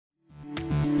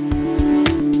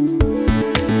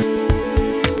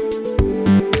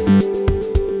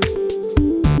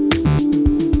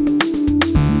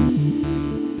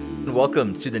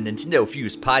welcome to the Nintendo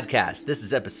Fuse podcast. This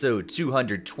is episode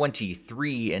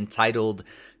 223, entitled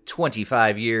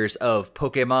 25 Years of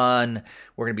Pokemon.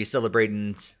 We're going to be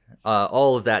celebrating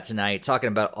all of that tonight, talking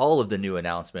about all of the new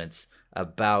announcements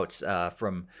about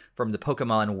from the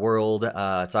Pokemon world,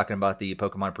 talking about the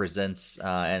Pokemon Presents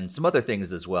and some other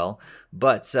things as well.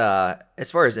 But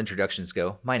as far as introductions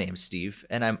go, my name's Steve,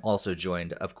 and I'm also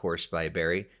joined, of course, by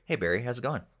Barry. Hey, Barry, how's it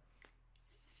going?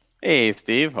 Hey,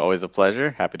 Steve. Always a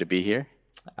pleasure. Happy to be here.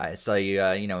 I saw you.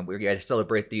 We got to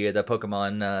celebrate the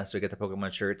Pokemon, so we got the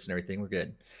Pokemon shirts and everything. We're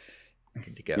good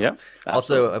to go. Yep, Also,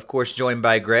 absolutely. of course, joined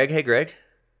by Greg. Hey, Greg.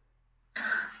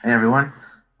 Hey everyone,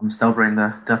 I'm celebrating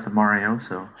the death of Mario,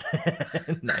 so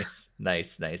Nice.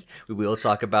 We will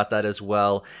talk about that as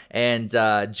well. And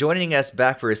joining us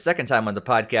back for a second time on the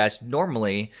podcast.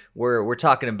 Normally, we're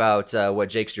talking about what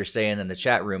Jakester's saying in the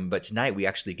chat room, but tonight we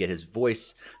actually get his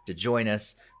voice to join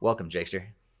us. Welcome, Jakester.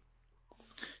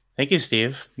 Thank you,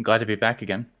 Steve. I'm glad to be back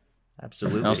again.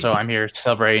 Absolutely. And also, I'm here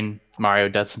celebrating Mario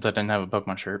death since I didn't have a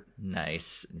Pokemon shirt.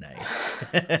 Nice.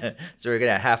 So we're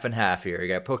gonna half and half here. We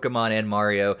got Pokemon and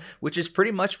Mario, which is pretty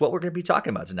much what we're gonna be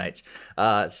talking about tonight.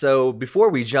 So before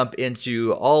we jump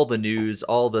into all the news,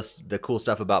 all the cool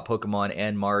stuff about Pokemon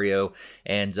and Mario,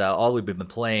 and all we've been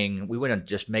playing, we want to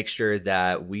just make sure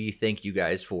that we thank you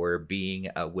guys for being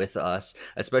with us,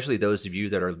 especially those of you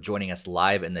that are joining us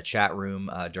live in the chat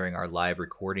room during our live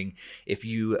recording. If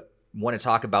you want to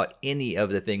talk about any of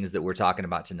the things that we're talking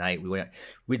about tonight,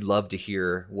 we'd love to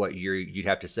hear what you'd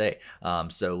have to say.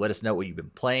 So let us know what you've been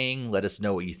playing. Let us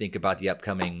know what you think about the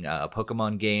upcoming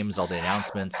Pokemon games, all the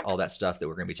announcements, all that stuff that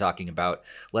we're going to be talking about.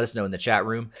 Let us know in the chat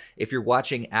room. If you're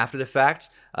watching after the fact,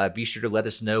 be sure to let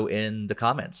us know in the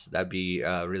comments. That'd be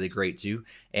really great too.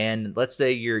 And let's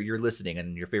say you're listening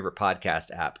in your favorite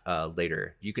podcast app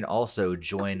later. You can also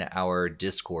join our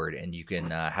Discord and you can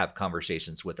have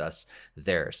conversations with us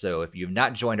there. So if you've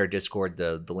not joined our Discord,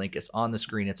 the link is on the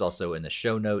screen. It's also in the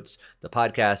show notes, the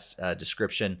podcast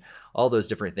description. All those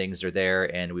different things are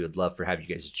there, and we would love for have you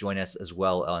guys join us as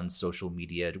well on social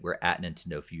media. We're at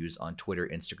Nintendo Fuse on Twitter,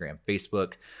 Instagram,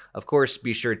 Facebook. Of course,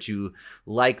 be sure to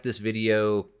like this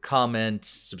video, comment,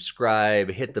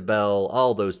 subscribe, hit the bell,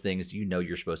 all those things you know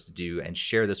you're supposed to do, and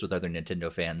share this with other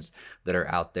Nintendo fans that are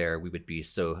out there. We would be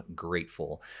so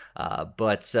grateful.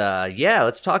 But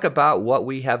let's talk about what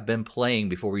we have been playing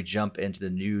before we jump into the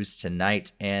news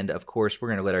tonight. And of course, we're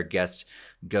going to let our guest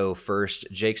go first.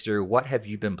 Jakester, what have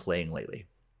you been playing lately?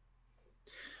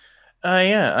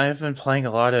 I've been playing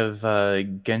a lot of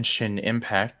Genshin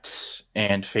Impact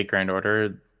and Fate Grand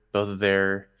Order. Both of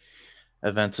their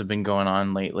events have been going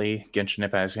on lately. Genshin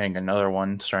Impact is getting another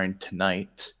one starting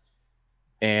tonight.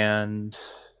 And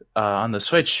on the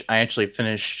Switch, I actually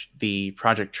finished the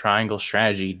Project Triangle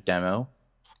Strategy demo.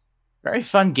 Very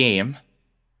fun game.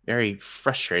 Very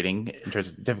frustrating in terms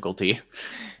of difficulty,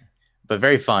 but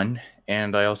very fun.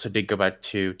 And I also did go back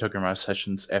to Tokyo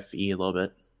Sessions FE a little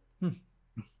bit.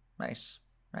 Nice.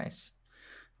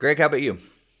 Greg, how about you?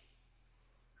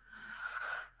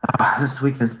 this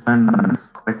week has been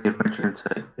quite the adventure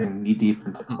into getting knee deep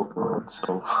into Pokemon.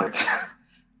 So like, I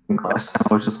think last time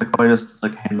I was just like, oh, I just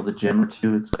like handle the gym or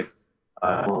two. It's like,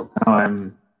 well, now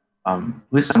I'm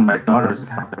at least on my daughter's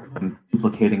account, I've been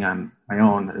duplicating on my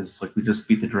own. Is like we just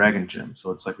beat the Dragon Gym,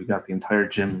 so it's like we got the entire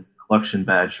gym collection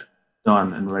badge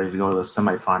done and ready to go to the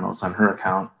semifinals on her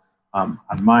account. On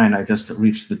mine, I just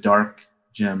reached the Dark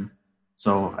Gym,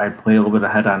 so I play a little bit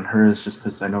ahead on hers just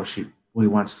because I know she really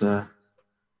wants to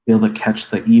be able to catch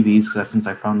the EVs. Because since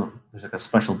I found there's like a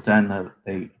special den that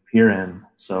they appear in,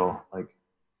 so like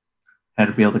had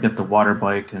to be able to get the water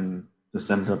bike and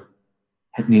just ended up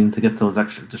needing to get those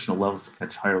extra additional levels to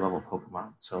catch higher level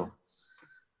Pokemon. So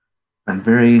been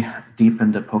very deep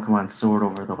into Pokemon Sword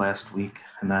over the last week,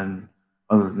 and then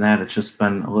other than that, it's just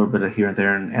been a little bit of here and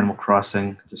there in Animal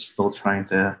Crossing. Just still trying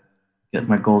to get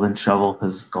my golden shovel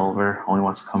because Gulliver only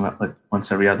wants to come up like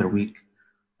once every other week.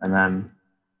 And then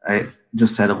I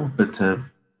just had a little bit to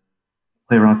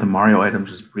play around with the Mario items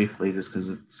just briefly, just because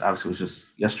it's obviously it was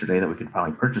just yesterday that we could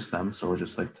finally purchase them. So it was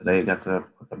just like today I got to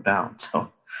put them down.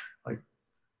 So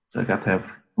I got to have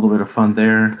a little bit of fun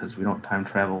there because we don't time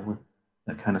travel with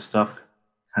that kind of stuff.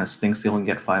 Kind of stinks. They only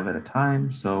get 5 at a time.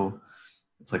 So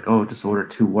it's like, oh, just order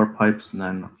 2 warp pipes and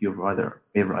then a few of our other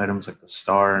favorite items like the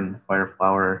star and the fire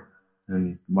flower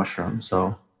and the mushroom.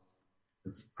 So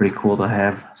it's pretty cool to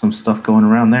have some stuff going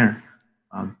around there.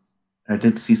 I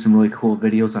did see some really cool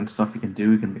videos on stuff you can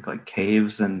do. You can make like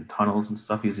caves and tunnels and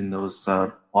stuff using those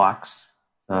blocks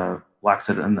that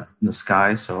are in the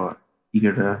sky. So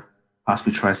eager to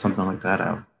possibly try something like that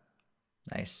out.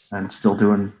 Nice. And still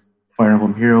doing Fire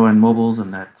Emblem Hero and mobiles,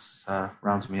 and that's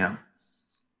rounds me out.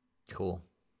 Cool.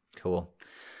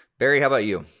 Barry, how about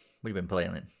you? What have you been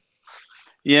playing?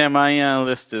 Yeah, my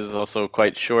list is also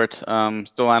quite short.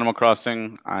 Still Animal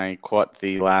Crossing. I caught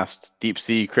the last deep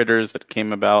sea critters that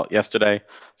came about yesterday,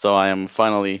 so I am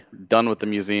finally done with the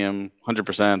museum,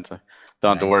 100%.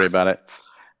 Don't have to worry Nice. about it.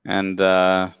 And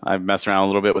I've messed around a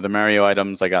little bit with the Mario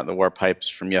items. I got the warp pipes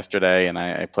from yesterday, and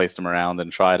I placed them around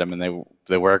and tried them, and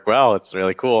they work well. It's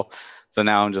really cool. So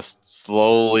now I'm just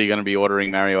slowly going to be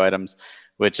ordering Mario items,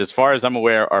 which, as far as I'm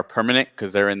aware, are permanent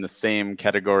because they're in the same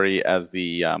category as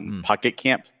the Hmm. Pocket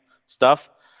Camp stuff,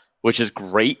 which is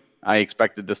great. I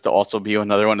expected this to also be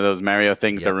another one of those Mario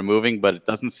things they're Yep. removing, but it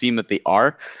doesn't seem that they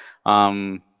are.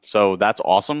 So that's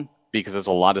awesome because there's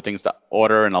a lot of things to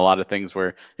order and a lot of things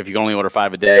where if you can only order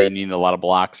 5 a day, you need a lot of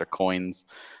blocks or coins.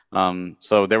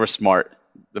 So they were smart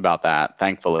about that,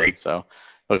 thankfully. So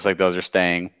looks like those are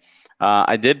staying.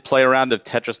 I did play a round of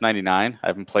Tetris 99. I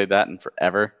haven't played that in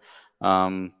forever.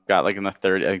 Got like in the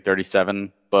 30, I think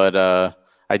 37, but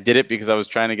I did it because I was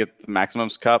trying to get the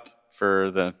Maximums Cup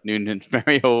for the new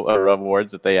Mario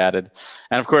rewards that they added,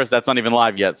 and of course that's not even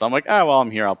live yet. So I'm like, oh well, I'm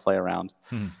here, I'll play around.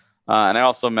 Hmm. And I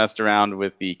also messed around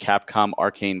with the Capcom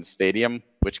Arcane Stadium,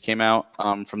 which came out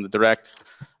from the Direct.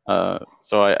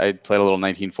 So I played a little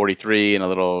 1943 and a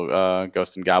little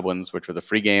Ghosts and Goblins, which were the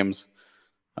free games.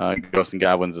 Ghosts and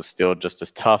Goblins is still just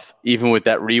as tough, even with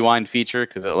that rewind feature,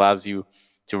 because it allows you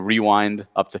to rewind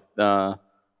up to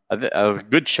a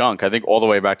good chunk, I think, all the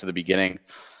way back to the beginning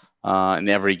in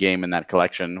every game in that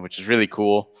collection, which is really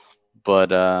cool.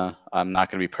 But I'm not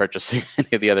going to be purchasing any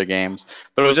of the other games.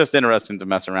 But it was just interesting to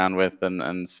mess around with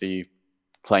and see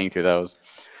playing through those.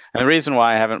 And the reason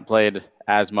why I haven't played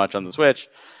as much on the Switch,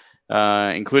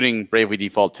 including Bravely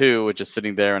Default 2, which is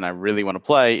sitting there and I really want to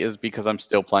play, is because I'm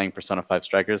still playing Persona 5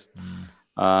 Strikers. Hmm.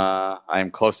 I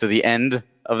am close to the end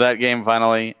of that game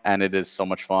finally, and it is so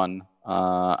much fun.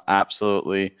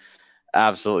 Absolutely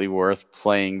worth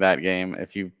playing that game.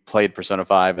 If you played Persona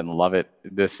 5 and love it,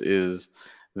 this is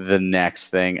the next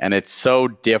thing. And it's so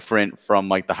different from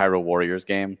like the Hyrule Warriors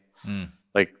game. Hmm.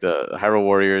 Like the Hyrule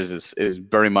Warriors is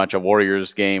very much a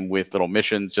Warriors game with little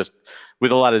missions, just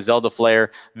with a lot of Zelda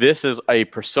flair. This is a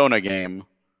Persona game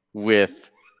with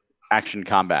action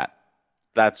combat.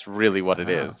 That's really what it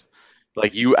Oh. is.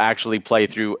 Like you actually play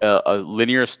through a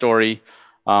linear story,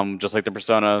 just like the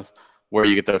Personas, where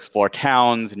you get to explore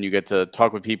towns and you get to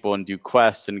talk with people and do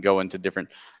quests and go into different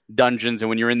dungeons. And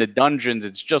when you're in the dungeons,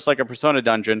 it's just like a Persona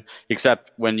dungeon,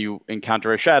 except when you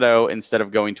encounter a shadow, instead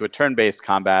of going to a turn-based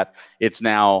combat, it's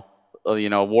now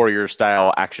warrior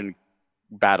style action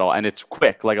battle, and it's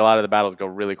quick. Like a lot of the battles go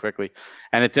really quickly,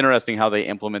 and it's interesting how they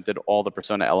implemented all the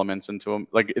Persona elements into them.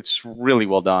 Like it's really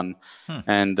well done, Hmm.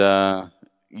 and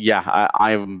yeah,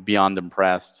 I'm beyond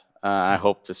impressed. I Hmm.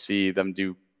 hope to see them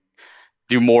do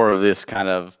more of this kind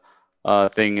of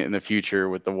thing in the future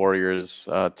with the Warriors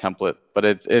template. But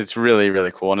it's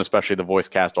really cool, and especially the voice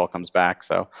cast all comes back,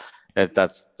 so that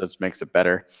makes it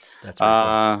better. That's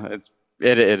very cool.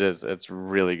 It's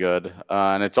really good,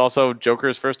 and it's also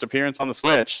Joker's first appearance on the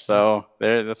Switch. Hmm. So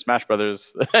there, the Smash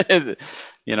Brothers,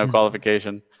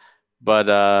 qualification. But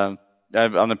on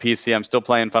the PC, I'm still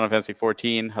playing Final Fantasy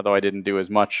 14, although I didn't do as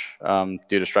much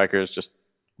due to Strikers just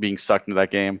being sucked into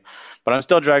that game. But I'm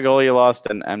still Dragalia Lost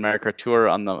and Mario Kart Tour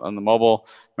on the mobile.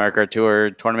 Mario Kart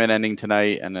Tour tournament ending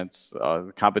tonight, and it's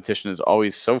the competition is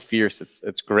always so fierce.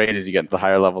 It's great as you get to the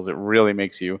higher levels. It really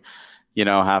makes you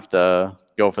have to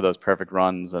go for those perfect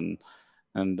runs, and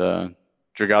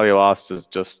Dragalia Lost is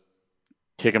just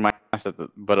kicking my ass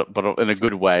but in a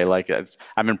good way. Like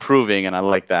I'm improving, and I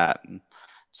like that. And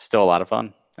it's still a lot of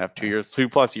fun. I have Nice.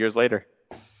 2+ years later.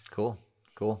 Cool.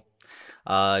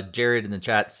 Jared in the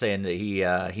chat saying that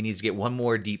he needs to get one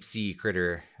more deep sea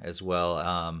critter as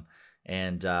well.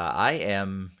 And I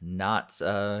am not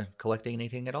collecting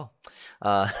anything at all,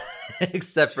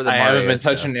 except for the I Mario haven't been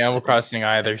stuff. touching Animal Crossing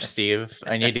either, Steve.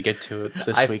 I need to get to it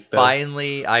this I week, though.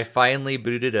 I finally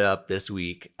booted it up this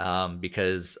week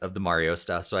because of the Mario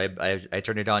stuff. So I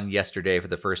turned it on yesterday for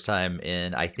the first time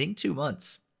in I think 2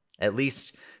 months. At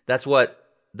least that's what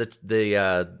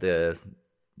the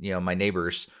my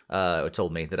neighbors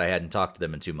told me, that I hadn't talked to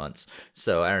them in 2 months.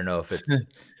 So I don't know if it's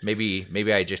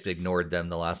maybe I just ignored them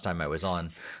the last time I was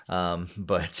on.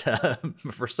 But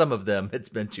for some of them, it's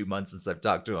been 2 months since I've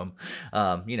talked to them.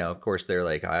 Of course they're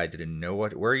like, I didn't know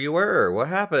where you were, or what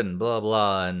happened, blah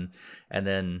blah, and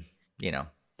then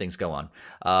things go on.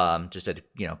 Just had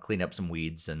to clean up some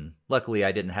weeds, and luckily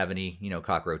I didn't have any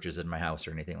cockroaches in my house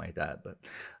or anything like that. But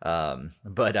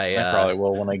I probably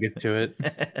will when I get to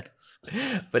it.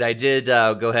 But I did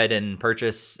go ahead and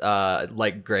purchase,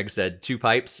 like Greg said, 2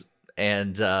 pipes,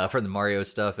 and for the Mario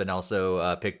stuff, and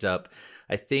also picked up,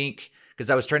 I think, because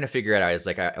I was trying to figure out, I was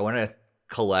like, I want to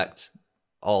collect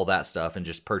all that stuff and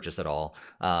just purchase it all.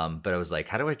 But I was like,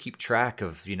 how do I keep track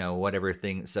of, whatever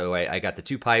thing? So I got the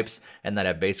 2 pipes, and then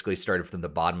I basically started from the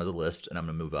bottom of the list, and I'm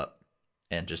going to move up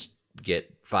and just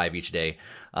get 5 each day.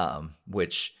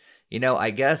 Which, I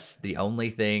guess the only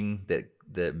thing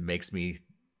that makes me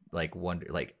like wonder,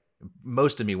 like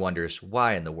most of me wonders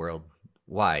why in the world,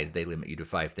 why they limit you to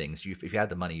 5 things. If you have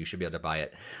the money, you should be able to buy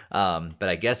it. But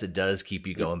I guess it does keep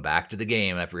you going back to the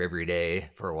game after every day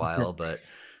for a while, but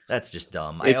that's just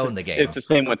dumb. I own the game. It's the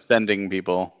same with sending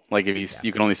people. Like if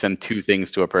you can only send 2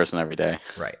 things to a person every day.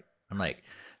 Right. I'm like,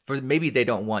 maybe they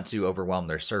don't want to overwhelm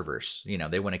their servers.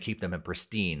 They want to keep them in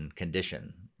pristine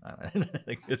condition.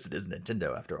 This is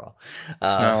Nintendo after all. It's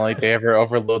not like they ever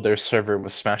overload their server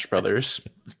with Smash Brothers.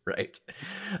 Right.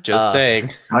 Just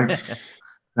saying.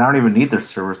 I don't even need their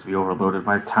servers to be overloaded.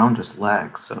 My town just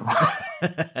lags, so.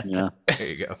 Yeah. There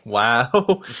you go.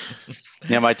 Wow.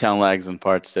 Yeah, my town lags in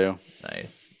parts too.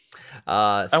 Nice.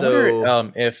 I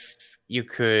wonder if you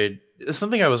could.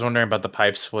 Something I was wondering about the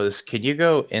pipes was, could you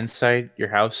go inside your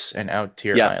house and out to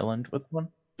your island with one?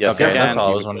 Yes, okay, that's all I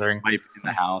You was wondering. put a pipe in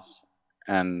the house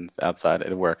and outside,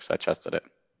 it works. I tested it.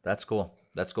 That's cool.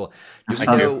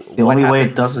 The only way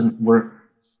it doesn't work.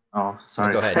 Oh,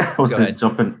 sorry. Go ahead. I was going to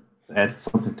jump in to add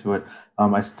something to it.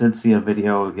 I did see a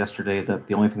video yesterday that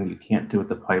the only thing that you can't do with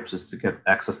the pipes is to get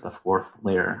access to the 4th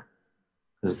layer,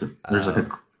 because there's like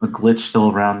a glitch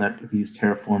still around that if you use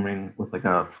terraforming with like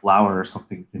a flower or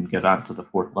something, you can get onto the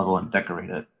 4th level and decorate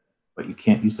it, but you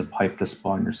can't use a pipe to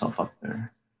spawn yourself up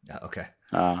there. Yeah. Okay.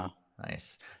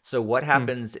 Nice. So what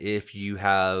happens if you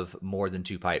have more than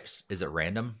 2 pipes? Is it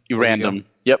random? Random.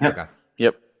 Yep. Okay.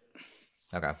 Yep.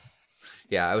 Okay.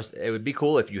 Yeah, it would be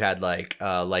cool if you had like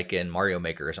in Mario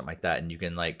Maker or something like that, and you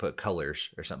can like put colors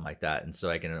or something like that, and so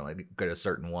I can like go to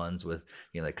certain ones with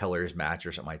like colors match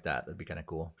or something like that. That'd be kind of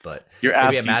cool. But you're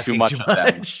asking too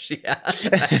much. Yeah,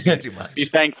 I'm asking too much. Be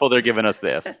thankful they're giving us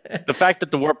this. The fact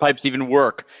that the warp pipes even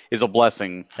work is a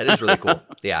blessing. That is really cool.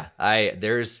 Yeah,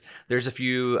 there's a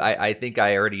few. I think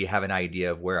I already have an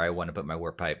idea of where I want to put my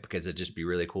warp pipe, because it'd just be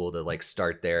really cool to like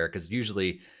start there, because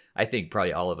usually I think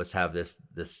probably all of us have this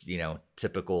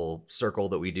typical circle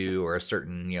that we do, or a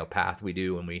certain path we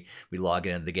do when we log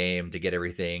into the game to get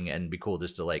everything, and it'd be cool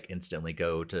just to like instantly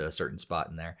go to a certain spot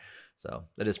in there. So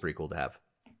that is pretty cool to have.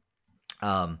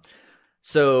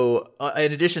 So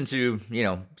in addition to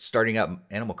starting up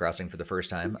Animal Crossing for the first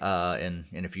time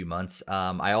in a few months,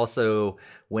 I also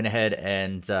went ahead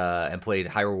and played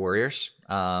Hyrule Warriors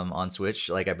on Switch.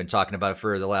 Like I've been talking about it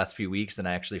for the last few weeks, and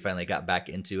I actually finally got back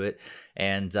into it,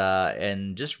 and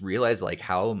just realized like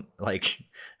how like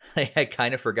I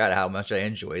kind of forgot how much I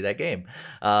enjoy that game.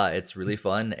 It's really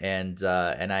fun, and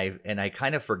I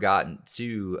kind of forgotten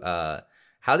too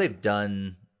how they've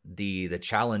done the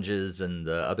challenges and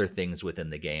the other things within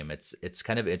the game. It's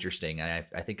kind of interesting, and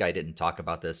I think I didn't talk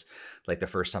about this like the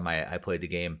first time I played the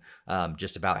game,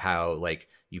 just about how like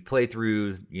you play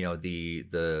through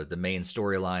the main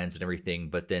storylines and everything,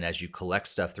 but then as you collect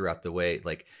stuff throughout the way,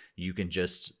 like you can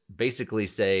just basically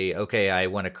say, okay, I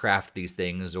want to craft these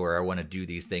things, or I want to do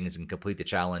these things and complete the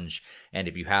challenge, and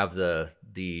if you have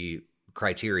the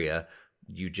criteria,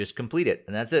 you just complete it,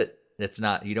 and that's it. It's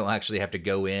not, you don't actually have to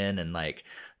go in and like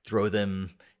throw them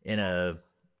in a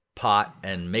pot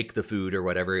and make the food or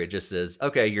whatever. It just says,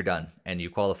 okay, you're done, and you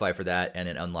qualify for that, and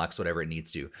it unlocks whatever it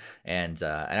needs to. And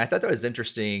I thought that was an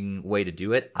interesting way to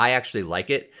do it. I actually like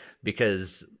it,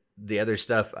 because the other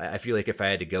stuff, I feel like if I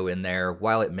had to go in there,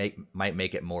 while it might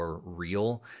make it more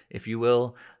real, if you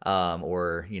will,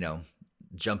 or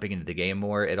jumping into the game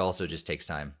more, it also just takes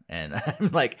time. And I'm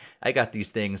like, I got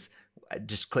these things,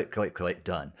 just click,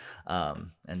 done.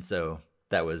 And so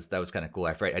that was kind of cool.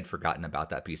 I'd forgotten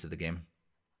about that piece of the game.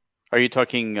 Are you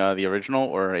talking the original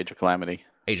or Age of Calamity?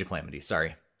 Age of Calamity,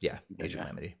 sorry. Yeah, Age of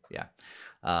Calamity. Yeah.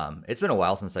 It's been a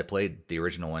while since I played the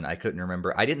original one. I couldn't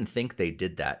remember. I didn't think they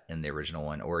did that in the original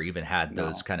one, or even had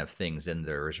those kind of things in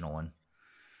the original one.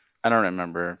 I don't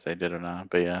remember if they did or not,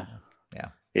 but yeah. Yeah.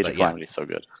 Age of Calamity is so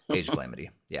good. Age of Calamity.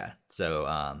 Yeah. So,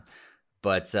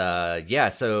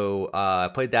 so I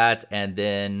played that, and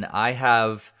then I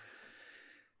have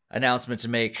announcement to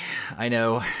make. I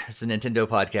know it's a Nintendo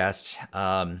podcast,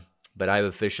 but I've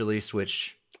officially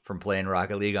switched from playing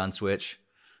Rocket League on Switch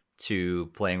to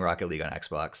playing Rocket League on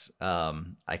Xbox.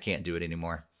 I can't do it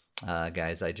anymore.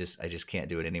 guys. I just can't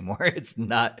do it anymore. It's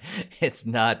not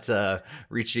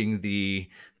reaching the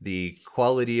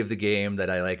quality of the game that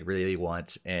I like really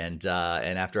want. And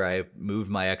after I moved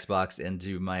my Xbox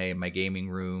into my gaming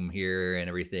room here and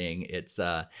everything, it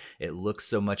looks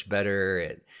so much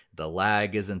better. The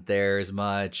lag isn't there as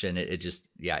much, and it just,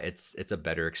 yeah, it's a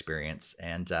better experience.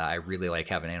 And I really like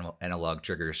having analog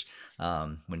triggers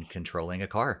when controlling a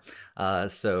car.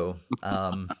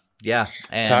 Yeah,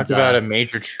 and Talk about a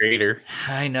major trader.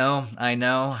 I know.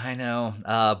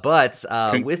 But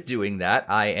with doing that,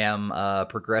 I am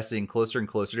progressing closer and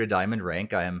closer to Diamond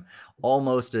rank. I am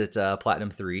almost at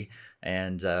Platinum 3,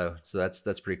 and so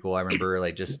that's pretty cool. I remember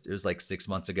it was like 6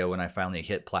 months ago when I finally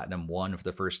hit Platinum 1 for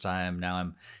the first time. Now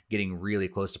I'm getting really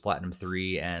close to Platinum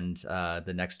 3, and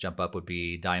the next jump up would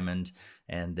be Diamond,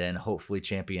 and then hopefully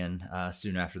Champion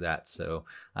soon after that. So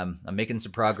I'm making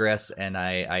some progress, and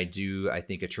I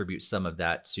think attribute some of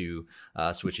that to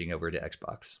switching over to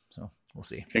Xbox. So we'll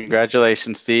see.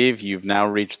 Congratulations, Steve. You've now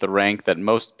reached the rank that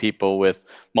most people with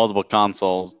multiple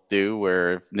consoles do,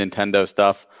 where Nintendo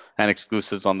stuff and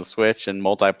exclusives on the Switch and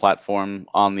multi-platform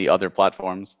on the other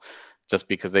platforms, just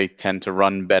because they tend to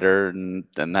run better and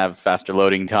have faster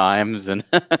loading times. And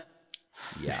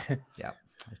yeah.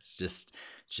 It's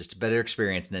just a better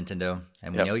experience, Nintendo.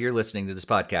 And we Yep. know you're listening to this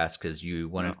podcast because you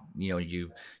want to,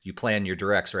 you plan your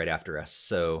directs right after us.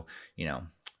 So,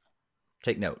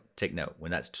 take note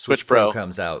when that Switch Pro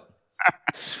comes out.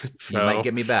 You might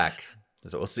get me back.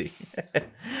 So we'll see.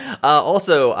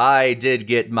 Also, I did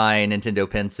get my Nintendo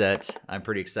pin set. I'm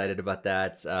pretty excited about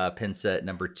that. Pin set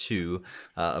number 2,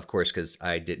 of course, because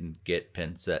I didn't get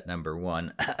pin set number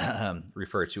 1.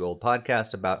 Refer to old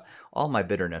podcast about all my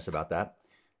bitterness about that.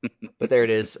 But there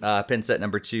it is, pin set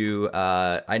number 2.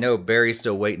 I know Barry's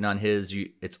still waiting on his.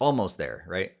 It's almost there,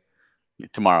 right?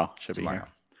 Tomorrow should be Tomorrow.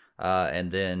 here.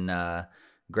 And then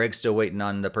Greg's still waiting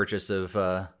on the purchase of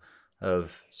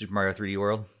Super Mario 3D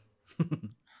World.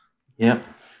 Yep.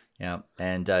 Yeah.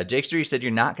 And Jakester, you said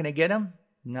you're not going to get him?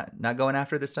 Not going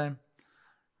after this time?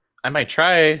 I might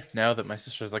try now that my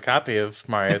sister has a copy of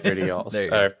Mario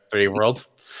 3D World.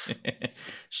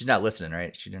 She's not listening,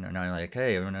 right? She didn't know, like,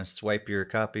 hey, I'm going to swipe your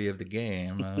copy of the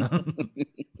game.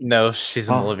 No, she's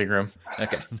in the living room.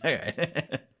 Okay. All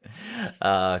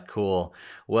right. Cool.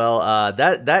 Well,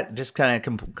 that just kind of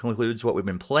concludes what we've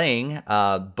been playing.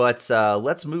 But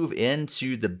let's move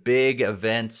into the big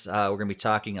events. We're going to be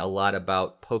talking a lot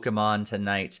about Pokemon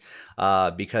tonight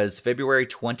because February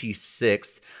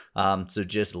 26th, so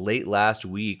just late last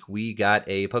week, we got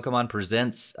a Pokemon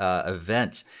Presents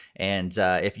event. And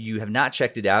if you have not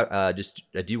checked it out, I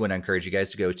do want to encourage you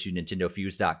guys to go to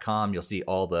nintendofuse.com. You'll see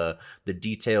all the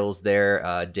details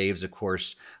there. Dave's, of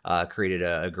course, created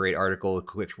a great article, a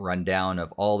quick rundown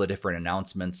of all the different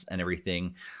announcements and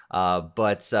everything.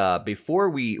 But before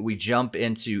we jump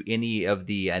into any of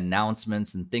the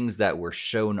announcements and things that were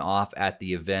shown off at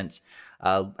the event,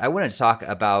 I want to talk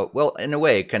about, well, in a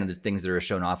way, kind of the things that are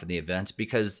shown off in the event,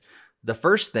 because the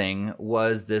first thing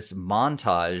was this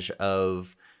montage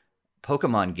of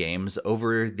Pokemon games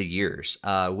over the years,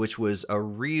 which was a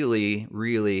really,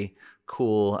 really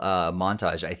cool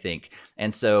montage, I think.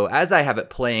 And so as I have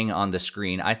it playing on the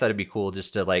screen, I thought it'd be cool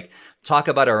just to talk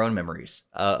about our own memories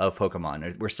of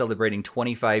Pokemon. We're celebrating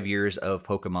 25 years of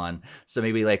Pokemon. So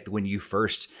maybe when you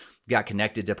first got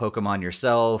connected to Pokemon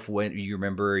yourself, when you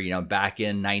remember, back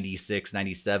in 96,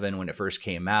 97, when it first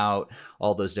came out,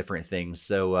 all those different things.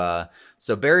 So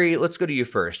Barry, let's go to you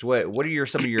first. What are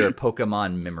some of your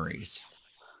Pokemon memories?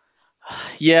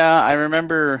 Yeah, I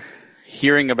remember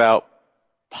hearing about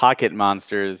Pocket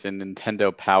Monsters in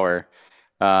Nintendo Power.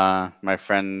 My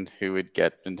friend who would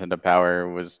get Nintendo Power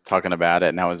was talking about it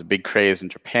and how it was a big craze in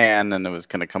Japan and it was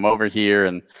going to come over here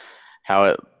and how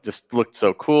it just looked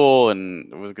so cool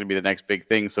and it was going to be the next big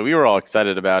thing. So we were all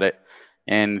excited about it.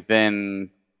 And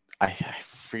then I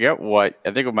forget what,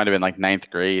 I think it might have been ninth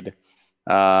grade.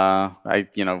 I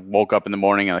woke up in the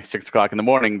morning at 6 o'clock in the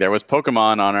morning. There was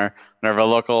Pokemon on our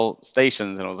local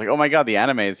stations, and I was like, oh my god, the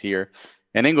anime is here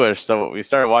in English. So we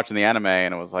started watching the anime,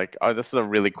 and it was like, oh, this is a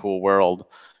really cool world.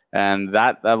 And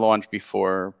that launched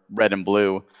before Red and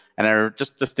Blue, and I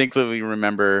just distinctly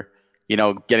remember,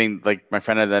 getting my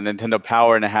friend had the Nintendo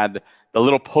Power, and it had the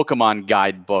little Pokemon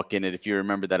guidebook in it. If you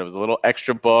remember that, it was a little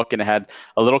extra book, and it had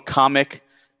a little comic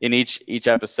in each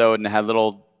episode, and it had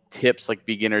little tips,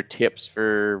 beginner tips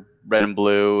for Red and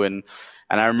Blue, and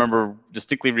I remember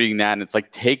distinctly reading that, and it's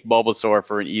take Bulbasaur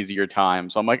for an easier time.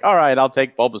 So I'm like, all right, I'll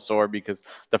take Bulbasaur because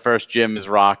the first gym is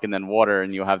rock and then water,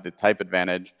 and you'll have the type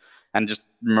advantage. And just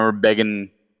remember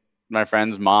begging my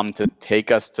friend's mom to take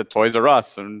us to Toys R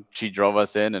Us, and she drove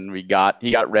us in, and he got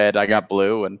red, I got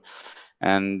blue,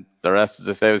 and the rest, as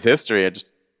I say, was history. I just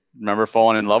remember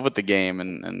falling in love with the game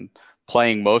and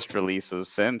playing most releases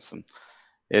since. And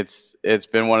it's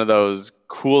been one of those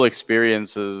cool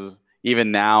experiences,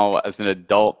 even now as an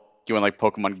adult, doing like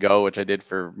Pokemon Go, which I did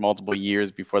for multiple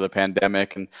years before the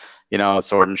pandemic, and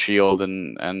Sword and Shield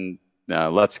and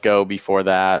Let's Go before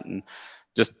that, and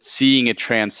just seeing it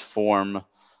transform.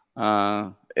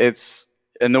 It's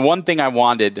and the one thing I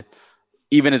wanted,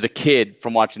 even as a kid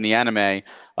from watching the anime,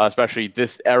 especially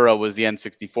this era was the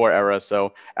N64 era,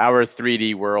 so our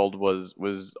 3D world was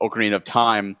Ocarina of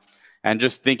Time, and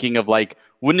just thinking of like,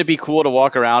 wouldn't it be cool to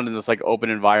walk around in this like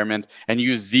open environment and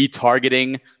use Z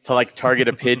targeting to like target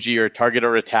a Pidgey or target a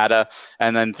Rattata,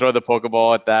 and then throw the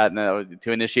Pokeball at that and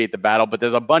to initiate the battle? But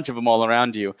there's a bunch of them all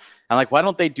around you, and like, why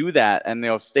don't they do that?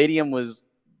 And Stadium was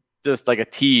just like a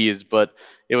tease, but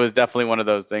it was definitely one of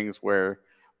those things where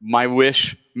my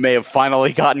wish may have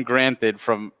finally gotten granted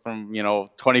from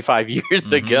 25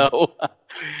 years ago.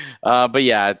 But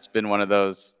yeah, it's been one of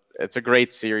those. It's a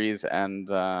great series, and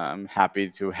I'm happy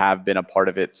to have been a part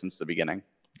of it since the beginning.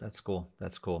 That's cool.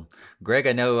 That's cool. Greg,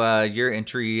 I know your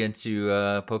entry into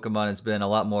Pokemon has been a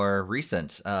lot more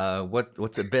recent.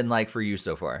 What's it been like for you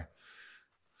so far?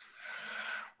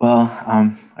 Well,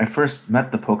 I first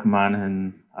met the Pokemon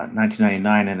in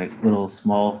 1999 in a little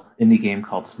small indie game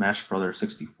called Smash Brothers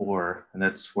 64, and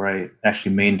that's where I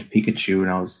actually mained Pikachu, and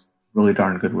I was really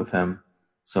darn good with him.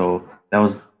 So that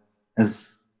was,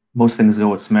 as most things go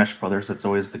with Smash Brothers, it's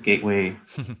always the gateway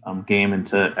game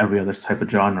into every other type of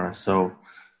genre. So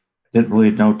I didn't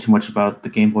really know too much about the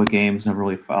Game Boy games, never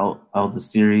really followed the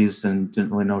series, and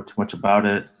didn't really know too much about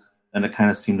it. And it kind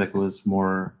of seemed like it was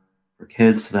more for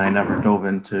kids, so then I never dove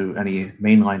into any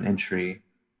mainline entry.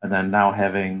 And then now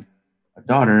having a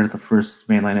daughter, the first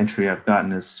mainline entry I've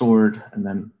gotten is Sword. And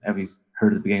then, as we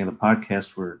heard at the beginning of the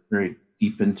podcast, we're very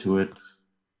deep into it.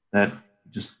 That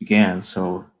just began.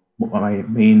 So my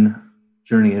main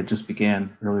journey had just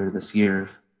began earlier this year,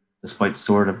 despite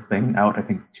Sword of being out, I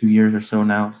think, 2 years or so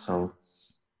now. So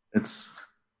it's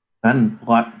been a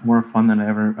lot more fun than I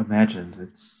ever imagined.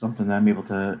 It's something that I'm able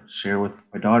to share with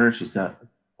my daughter. She's got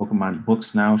Pokemon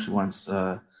books now. She wants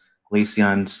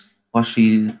Glaceon's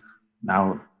plushie.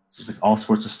 Now it's like all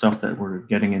sorts of stuff that we're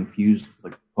getting infused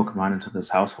like Pokemon into this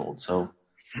household. So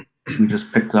we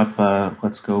just picked up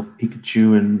Let's Go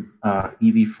Pikachu and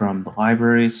Eevee from the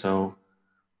library. So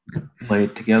play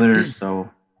it together.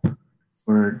 So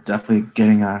we're definitely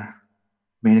getting our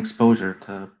main exposure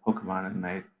to Pokemon, and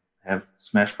I have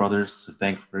Smash Brothers to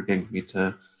thank for getting me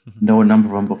to know a number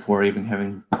of them before even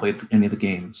having played any of the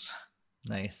games.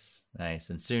 Nice.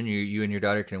 And soon you and your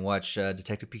daughter can watch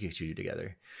Detective Pikachu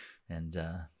together, and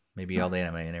maybe all the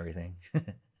anime and everything.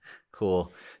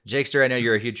 Cool. Jakester, I know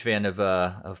you're a huge fan of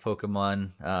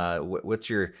Pokemon. What's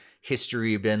your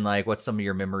history been like? What's some of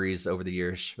your memories over the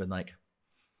years been like?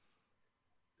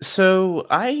 So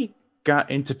I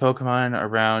got into Pokemon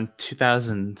around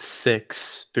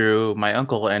 2006 through my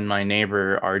uncle and my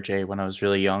neighbor RJ when I was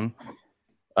really young.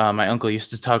 My uncle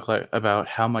used to talk about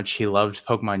how much he loved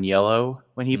Pokemon Yellow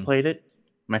when he played it.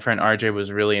 My friend RJ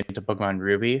was really into Pokemon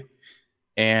Ruby.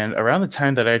 And around the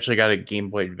time that I actually got a Game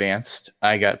Boy Advanced,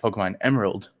 I got Pokemon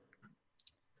Emerald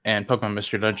and Pokemon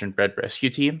Mystery Dungeon Red Rescue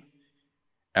Team.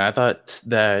 And I thought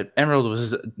that Emerald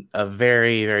was a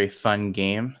very, very fun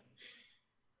game.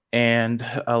 And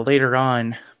later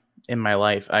on in my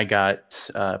life, I got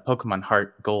Pokemon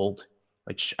Heart Gold,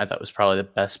 which I thought was probably the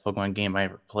best Pokemon game I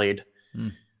ever played.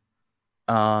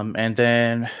 And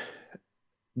then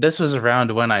this was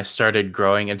around when I started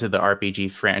growing into the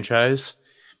RPG franchise.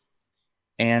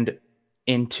 And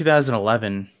in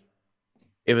 2011,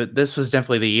 this was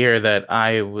definitely the year that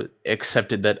I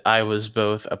accepted that I was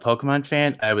both a Pokemon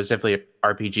fan. I was definitely an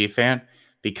RPG fan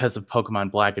because of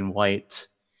Pokemon Black and White.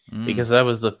 Because that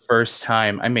was the first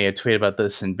time, I may have tweeted about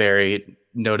this and Barry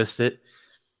noticed it,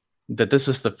 that this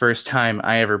was the first time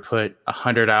I ever put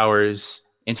 100 hours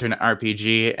into an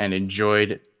RPG and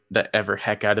enjoyed the ever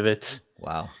heck out of it.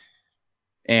 Wow.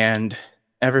 And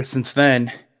ever since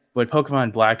then, when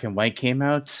Pokemon Black and White came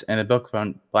out and the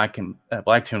Pokemon Black Team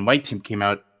and White Team came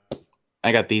out,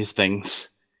 I got these things,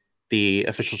 the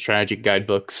official strategy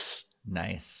guidebooks.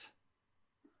 Nice.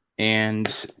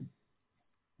 And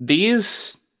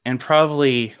these, and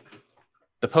probably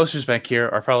the posters back here,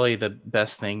 are probably the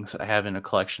best things I have in a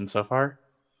collection so far.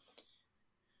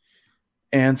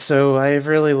 And so I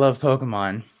really love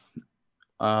Pokemon.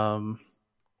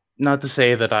 Not to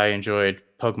say that I enjoyed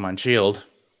Pokemon Shield.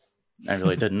 I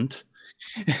really didn't.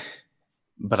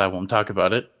 But I won't talk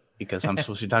about it. because I'm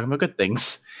supposed to be talking about good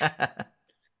things.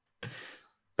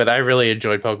 But I really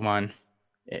enjoyed Pokemon,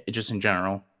 just in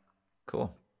general.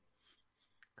 Cool.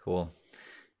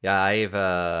 Yeah,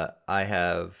 I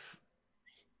have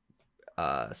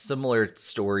similar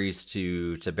stories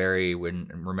to Barry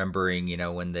when remembering,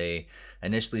 when they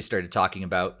initially started talking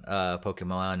about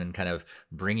Pokemon and kind of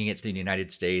bringing it to the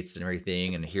United States and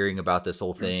everything, and hearing about this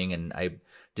whole thing. And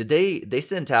they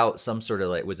sent out some sort of,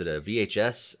 like, was it a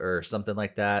VHS or something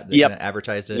like that Yep. kind of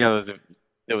advertised it? Yeah,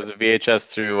 there was a VHS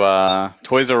through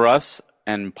Toys R Us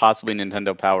and possibly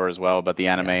Nintendo Power as well, about the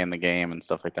anime and the game and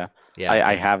stuff like that. Yeah,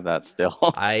 I have that still.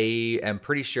 I am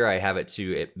pretty sure I have it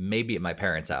too. It may be at my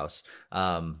parents' house,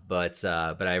 but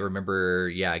I remember,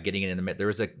 getting it in the. There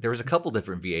was a couple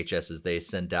different VHSs they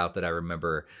sent out that I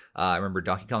remember. I remember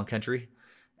Donkey Kong Country.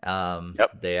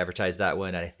 Yep. They advertised that one,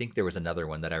 and I think there was another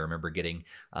one that I remember getting.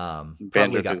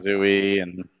 Banjo-Kazooie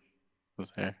and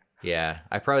was there. Yeah,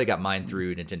 I probably got mine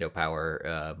through Nintendo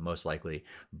Power, most likely.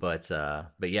 But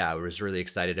yeah, I was really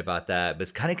excited about that. But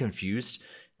it's kind of confused.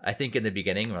 I think in the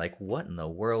beginning, we're like, "What in the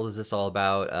world is this all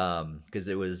about?" Because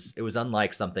it was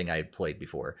unlike something I had played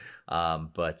before.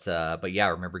 But yeah, I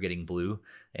remember getting Blue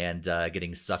and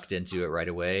getting sucked into it right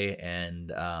away,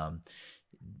 and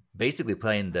basically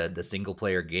playing the single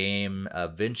player game.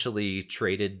 Eventually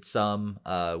traded some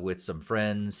with some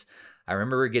friends. I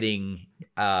remember getting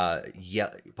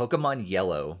Pokemon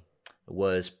Yellow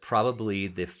was probably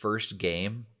the first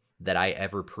game that I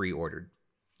ever pre-ordered,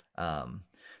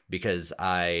 because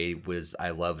I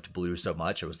loved Blue so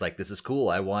much. I was like, this is cool.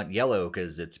 I want Yellow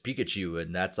because it's Pikachu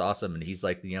and that's awesome, and he's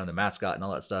like, the mascot and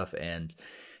all that stuff. And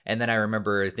then I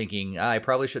remember thinking, I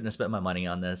probably shouldn't have spent my money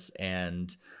on this,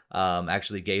 and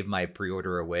actually gave my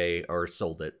pre-order away, or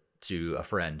sold it to a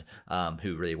friend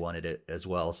who really wanted it as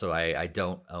well. So I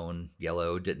don't own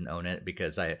Yellow, didn't own it,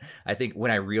 because I think when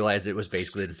I realized it was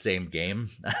basically the same game,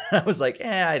 I was like,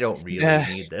 I don't really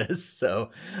need this.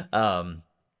 So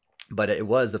but it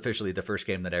was officially the first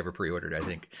game that I ever pre-ordered, I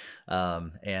think.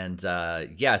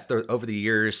 Yes, over the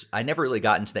years, I never really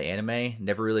got into the anime,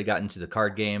 never really got into the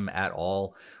card game at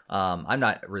all. I'm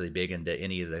not really big into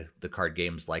any of the card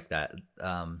games like that,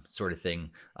 sort of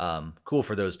thing. Cool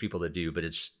for those people that do, but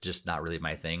it's just not really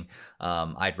my thing.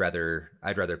 I'd rather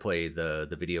play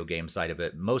the video game side of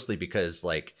it, mostly because,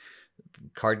 like,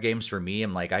 card games for me,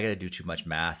 I'm like, I got to do too much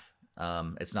math.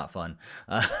 It's not fun.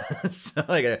 So,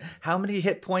 like, how many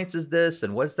hit points is this,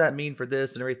 and what's that mean for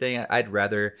this and everything? I'd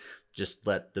rather just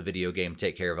let the video game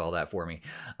take care of all that for me.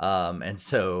 And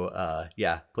so,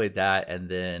 played that. And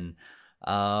then,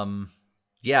 I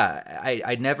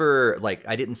never, like,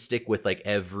 I didn't stick with, like,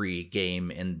 every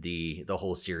game in the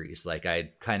whole series. Like,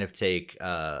 I'd kind of take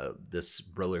this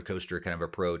roller coaster kind of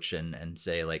approach and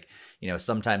say, like,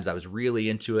 sometimes I was really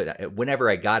into it. Whenever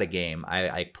I got a game,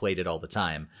 I played it all the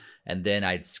time. And then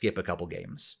I'd skip a couple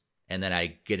games, and then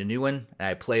I get a new one, and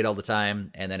I play it all the time,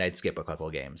 and then I'd skip a couple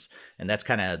of games. And that's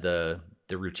kind of the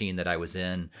routine that I was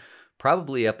in,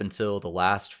 probably up until the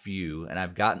last few. And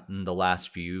I've gotten the last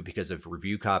few because of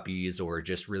review copies or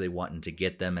just really wanting to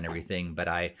get them and everything. But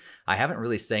I haven't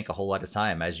really sank a whole lot of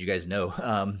time, as you guys know.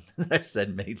 I've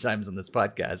said many times on this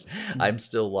podcast, I'm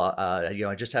still,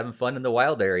 just having fun in the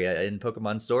wild area in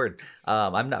Pokemon Sword.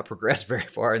 I'm not progressed very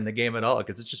far in the game at all,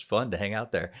 because it's just fun to hang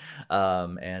out there,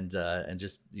 and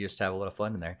just have a lot of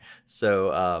fun in there.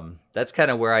 So that's kind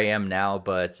of where I am now,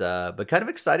 but kind of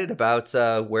excited about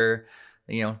where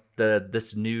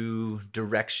this new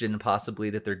direction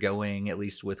possibly that they're going, at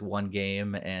least with one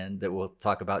game, and that we'll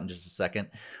talk about in just a second.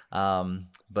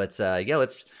 Let's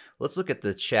look at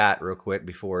the chat real quick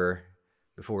before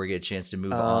we get a chance to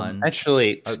move on.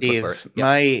 Actually, Steve,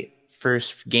 my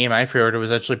first game I pre-ordered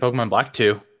was actually Pokemon Black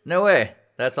 2. No way.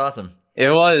 That's awesome.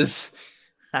 It was.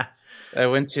 I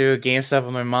went to GameStop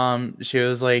with my mom. She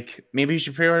was like, maybe you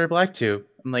should pre-order Black 2.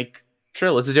 I'm like,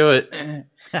 sure, let's do it. And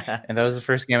that was the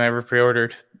first game I ever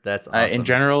pre-ordered. That's awesome. In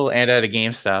general and at a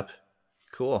GameStop.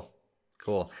 Cool.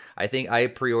 I think I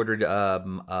pre-ordered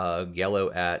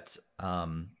Yellow at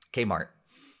Kmart.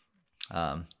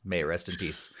 May it rest in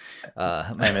peace.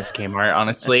 I miss Kmart,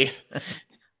 honestly.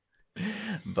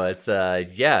 But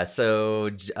so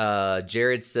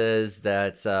Jared says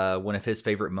that one of his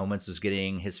favorite moments was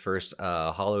getting his first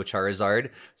Holo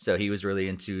Charizard. So he was really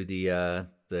into the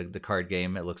card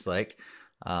game, it looks like.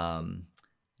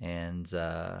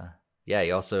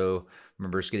 He also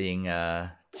remembers getting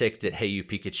ticked at Hey You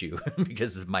Pikachu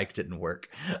because his mic didn't work,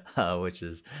 which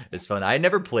is fun. I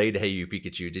never played Hey You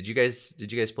Pikachu. Did you guys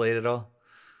play it at all?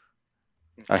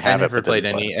 I never played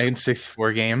any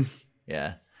N64 game.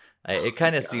 Yeah. It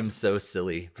kind of seems so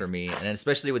silly for me, and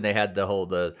especially when they had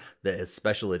the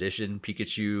special edition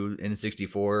Pikachu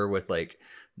N64 with like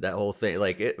that whole thing.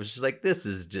 Like it was just like, this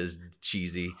is just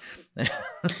cheesy.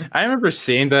 I remember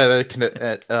seeing that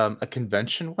at a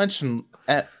convention once,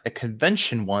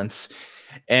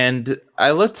 and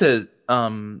I looked at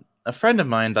a friend of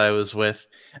mine that I was with.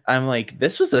 I'm like,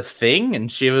 this was a thing,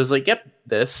 and she was like, "Yep,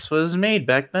 this was made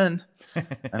back then."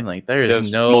 I'm like, there is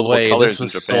There's no multiple way colors this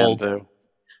was in Japan sold. too.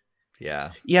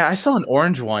 Yeah. Yeah, I saw an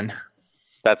orange one.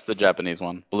 That's the Japanese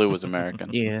one. Blue was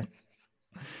American. Yeah.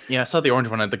 Yeah, I saw the orange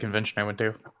one at the convention I went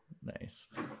to. Nice.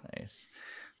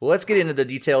 Well, let's get into the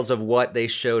details of what they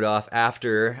showed off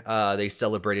after they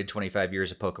celebrated 25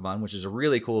 years of Pokemon, which is a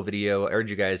really cool video. I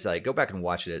urge you guys go back and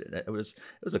watch it. It was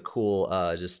a cool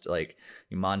just like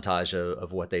montage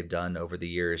of what they've done over the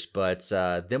years. But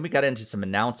then we got into some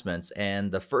announcements,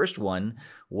 and the first one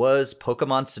was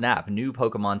Pokemon Snap, new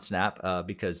Pokemon Snap,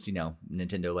 because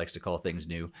Nintendo likes to call things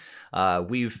new.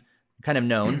 We've kind of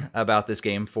known about this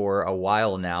game for a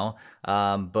while now,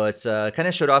 but kind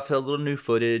of showed off a little new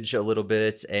footage a little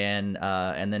bit, and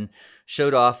then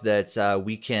showed off that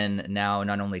we can now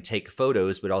not only take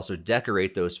photos but also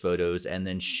decorate those photos and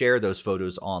then share those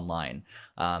photos online.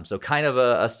 So kind of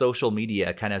a social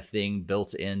media kind of thing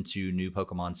built into new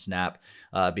Pokemon Snap,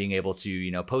 being able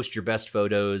to post your best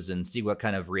photos and see what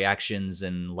kind of reactions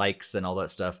and likes and all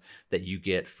that stuff that you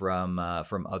get from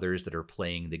others that are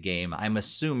playing the game. I'm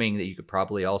assuming that you could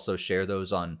probably also share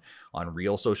those on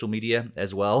real social media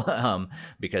as well,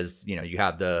 because you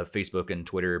have the Facebook and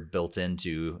Twitter built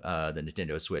into the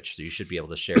Nintendo Switch, so you should be able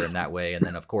to share them that way. And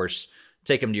then of course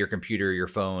take them to your computer, your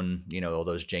phone, all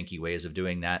those janky ways of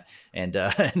doing that, and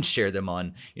and share them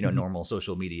on normal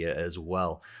social media as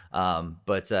well.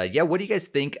 But yeah, what do you guys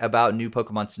think about new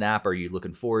Pokemon Snap? Are you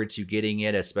looking forward to getting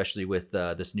it, especially with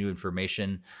this new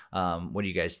information? What do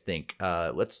you guys think?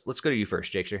 Let's go to you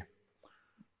first, Jakester.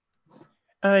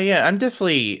 Yeah, I'm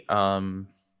definitely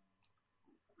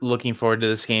looking forward to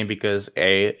this game because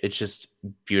A, it's just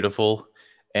beautiful,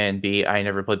 and B, I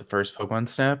never played the first Pokemon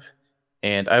Snap,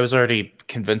 and I was already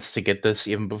convinced to get this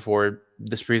even before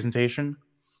this presentation.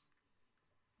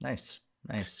 Nice.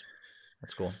 That's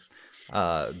cool.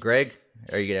 Greg,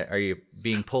 are you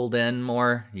being pulled in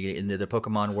more? You into the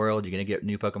Pokemon world? You gonna get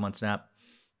new Pokemon Snap?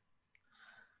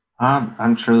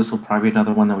 I'm sure this will probably be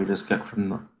another one that we just get from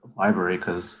the library,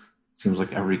 because it seems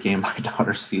like every game my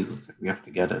daughter sees, it's like we have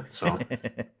to get it. So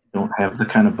don't have the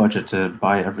kind of budget to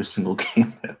buy every single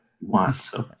game that we want.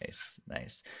 So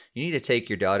nice. You need to take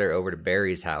your daughter over to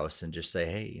Barry's house and just say,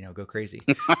 hey, go crazy.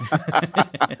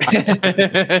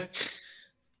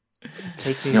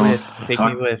 Take me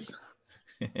with.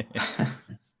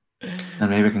 And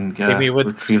maybe we can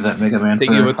retrieve that Mega Man. Take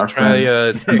me with to try.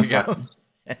 There you go.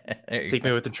 Take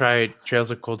me with to try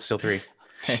Trails of Cold Steel 3.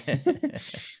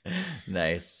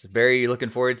 Nice. Barry, you looking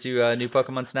forward to new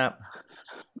Pokemon Snap?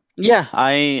 Yeah,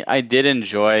 I did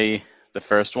enjoy the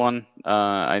first one.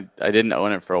 I didn't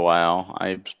own it for a while.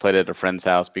 I just played it at a friend's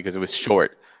house because it was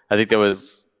short. I think there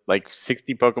was like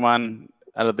 60 Pokemon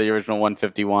out of the original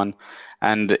 151,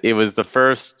 and it was the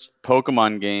first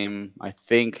Pokemon game I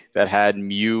think that had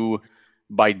Mew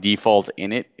by default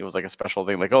in it. It was like a special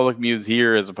thing, like, oh look, Mew's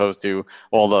here, as opposed to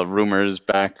all the rumors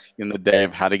back in the day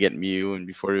of how to get Mew and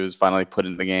before he was finally put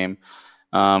in the game.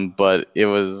 But it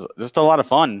was just a lot of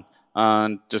fun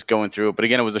just going through it. But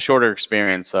again, it was a shorter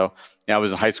experience. So I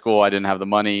was in high school, I didn't have the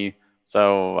money,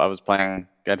 so I was playing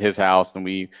at his house, and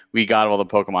we got all the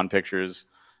Pokemon pictures.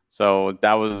 So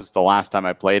that was the last time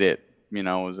I played it.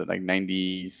 Was it like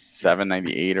 97,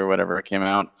 98 or whatever it came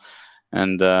out?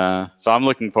 And so I'm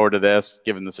looking forward to this,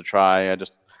 giving this a try. I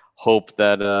just hope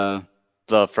that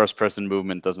the first-person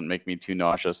movement doesn't make me too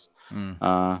nauseous,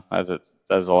 as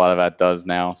a lot of that does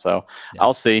now. So yeah.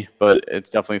 I'll see, but it's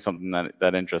definitely something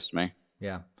that interests me.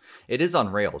 Yeah, it is on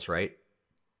rails, right?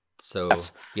 So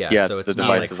yes. Yeah. So it's the not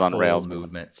device like is on full rails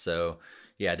movement. So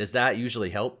yeah, does that usually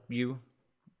help you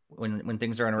when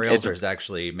things are on rails, or does it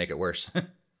actually make it worse?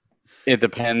 It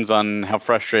depends on how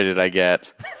frustrated I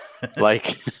get.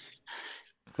 like,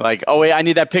 oh wait, I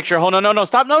need that picture. Oh no,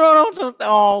 stop! No!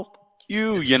 Oh,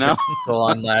 you know. Full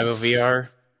on live VR.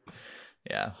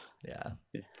 Yeah.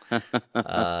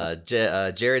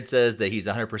 Jared says that he's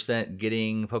 100%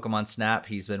 getting Pokemon Snap.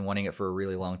 He's been wanting it for a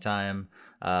really long time.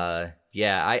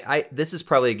 Yeah, this is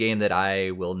probably a game that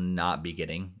I will not be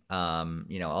getting.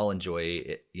 I'll enjoy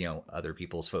it, other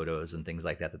people's photos and things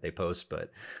like that they post,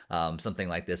 but something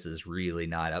like this is really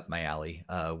not up my alley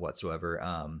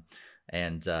whatsoever.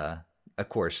 And of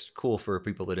course, cool for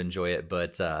people that enjoy it,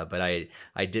 but I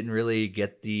didn't really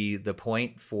get the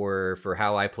point for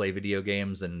how I play video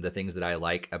games and the things that I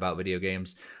like about video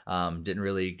games. Didn't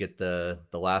really get the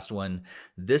last one.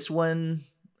 This one,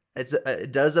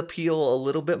 it does appeal a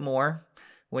little bit more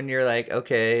when you're like,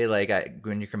 okay, like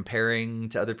when you're comparing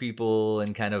to other people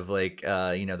and kind of like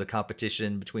the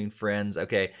competition between friends.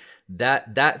 Okay,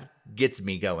 that gets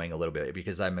me going a little bit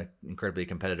because I'm an incredibly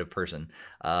competitive person.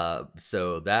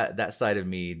 So that side of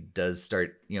me does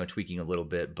start tweaking a little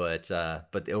bit, but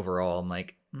overall I'm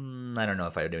like, I don't know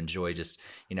if I would enjoy just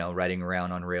riding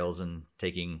around on rails and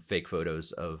taking fake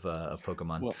photos of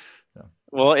Pokemon. Well, So.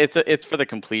 Well, it's for the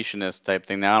completionist type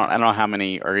thing. Now, I don't know how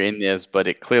many are in this, but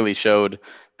it clearly showed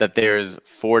that there's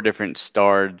 4 different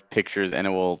starred pictures, and it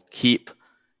will keep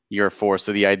your 4.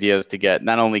 So the idea is to get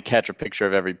not only catch a picture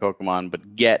of every Pokemon,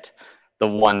 but get the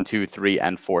 1, 2, 3,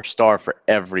 and 4 star for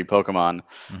every Pokemon.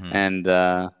 Mm-hmm. And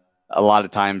a lot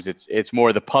of times it's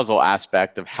more the puzzle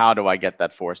aspect of how do I get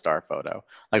that 4-star photo?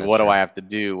 Like, That's what do true. I have to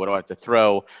do? What do I have to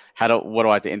throw? What do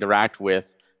I have to interact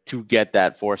with to get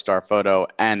that 4-star photo?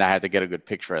 And I had to get a good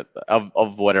picture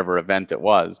of whatever event it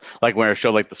was. Like when I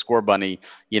showed like the Score Bunny,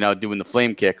 doing the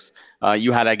flame kicks,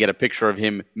 you had to get a picture of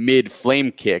him mid flame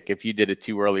kick. If you did it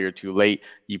too early or too late,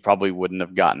 you probably wouldn't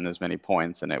have gotten as many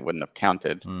points, and it wouldn't have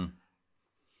counted.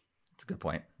 That's a good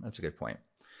point.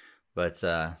 But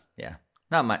yeah,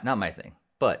 not my thing.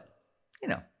 But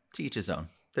to each his own.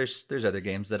 There's other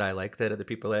games that I like that other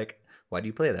people like. Why do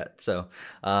you play that? So,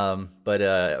 but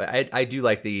I do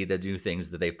like the new things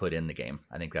that they put in the game.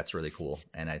 I think that's really cool,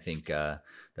 and I think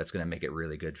that's going to make it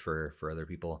really good for other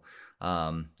people.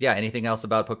 Yeah. Anything else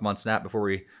about Pokemon Snap before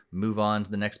we move on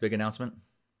to the next big announcement?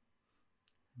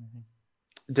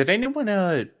 Did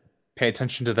anyone pay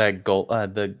attention to that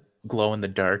the glow in the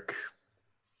dark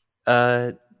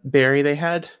berry they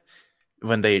had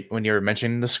when you were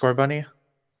mentioning the Score Bunny?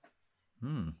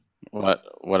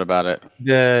 What about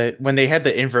it? When they had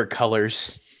the invert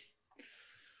colors,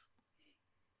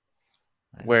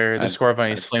 where the Score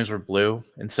Bunny's flames were blue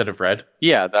instead of red.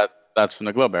 Yeah, that's from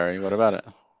the Glowberry. What about it?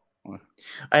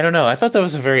 I don't know. I thought that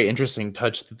was a very interesting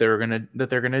touch that they're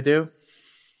gonna do.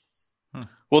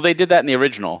 Well, they did that in the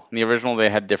original. In the original, they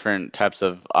had different types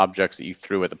of objects that you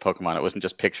threw at the Pokemon. It wasn't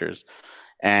just pictures.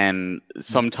 And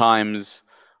sometimes,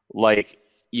 like,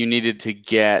 you needed to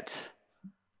get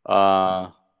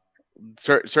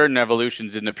certain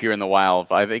evolutions didn't appear in the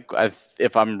wild. I think,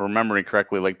 if I'm remembering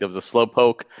correctly, like there was a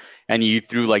Slowpoke, and you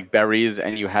threw like berries,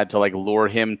 and you had to like lure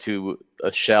him to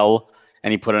a shell,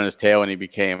 and he put on his tail, and he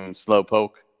became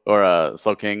Slowpoke or a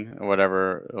Slowking or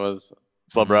whatever it was.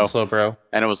 Slowbro. Slowbro.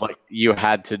 And it was like you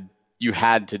had to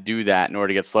do that in order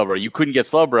to get Slowbro. You couldn't get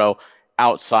Slowbro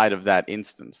outside of that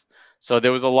instance. So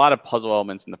there was a lot of puzzle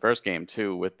elements in the first game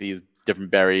too, with these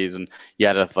different berries, and you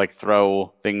had to like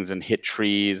throw things and hit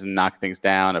trees and knock things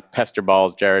down. Pester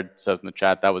balls, Jared says in the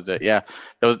chat. That was it. Yeah,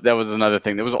 that was another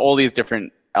thing. There was all these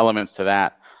different elements to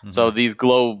that. So these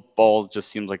glow balls just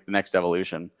seems like the next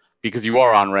evolution. Because you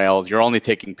are on rails, you're only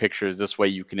taking pictures. This way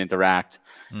you can interact,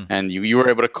 and you were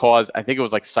able to cause. I think it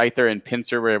was like Scyther and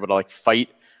Pinsir were able to like fight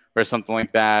or something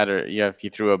like that. Or if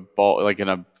you threw a ball like in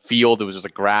a field, it was just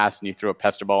like grass, and you threw a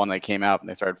Pester ball, and they came out and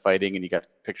they started fighting, and you got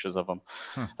pictures of them.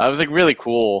 It was like really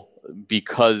cool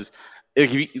because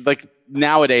like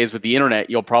nowadays with the internet,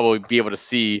 you'll probably be able to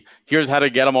see here's how to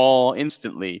get them all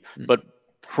instantly, but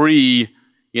pre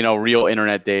real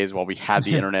internet days, while we had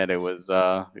the internet, it was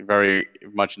very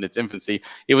much in its infancy.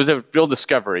 It was a real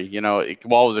discovery.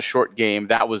 While it was a short game,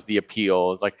 that was the appeal. It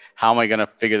was like, how am I going to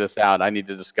figure this out? I need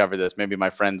to discover this. Maybe my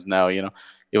friends know.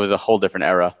 It was a whole different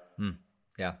era.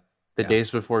 Yeah. The days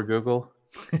before Google.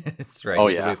 That's right. Oh,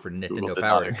 you had to yeah. wait for Nintendo Google did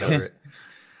Power not to cover it.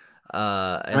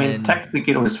 I mean, technically, you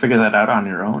could always figure that out on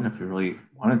your own if you really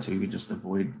wanted to. You just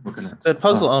avoid looking at the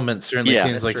puzzle element certainly Yeah,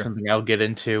 seems like true. something I'll get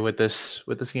into with this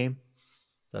game.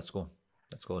 That's cool.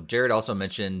 Jared also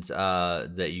mentioned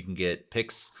that you can get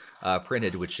pics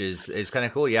printed, which is kind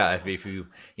of cool. Yeah, if you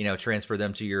transfer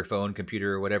them to your phone,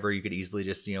 computer, or whatever, you could easily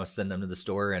just send them to the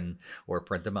store or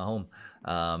print them at home,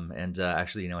 and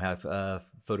actually have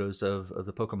photos of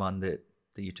the Pokemon that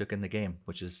you took in the game,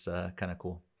 which is kind of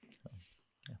cool.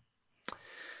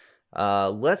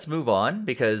 Let's move on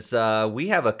because we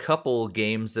have a couple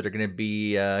games that are going to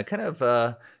be kind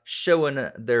of showing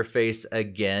their face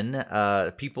again.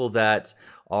 People that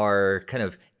are kind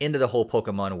of into the whole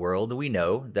Pokemon world, we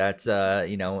know that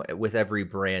with every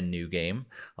brand new game,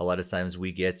 a lot of times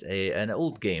we get an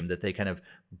old game that they kind of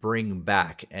bring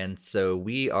back. And so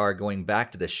we are going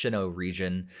back to the Sinnoh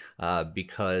region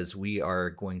because we are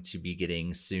going to be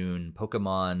getting soon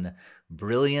Pokemon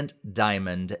Brilliant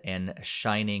Diamond and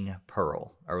Shining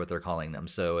Pearl, are what they're calling them.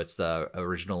 So it's the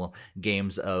original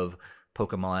games of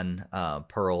Pokemon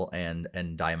Pearl and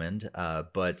Diamond.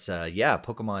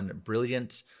 Pokemon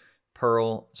Brilliant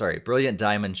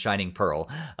Diamond, Shining Pearl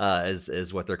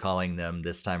is what they're calling them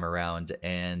this time around.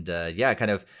 And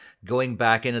kind of going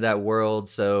back into that world.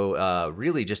 So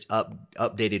really just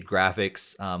updated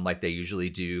graphics like they usually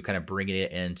do, kind of bringing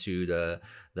it into the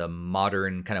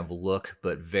modern kind of look,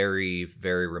 but very,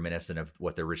 very reminiscent of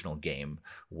what the original game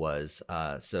was.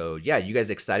 You guys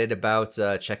excited about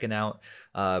checking out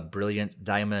Brilliant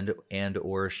Diamond and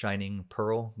or Shining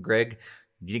Pearl? Greg,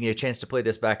 you didn't get a chance to play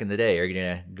this back in the day. Are you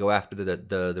gonna go after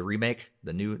the remake,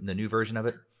 the new version of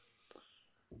it?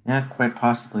 Yeah, quite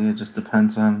possibly. It just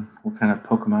depends on what kind of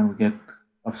Pokemon we get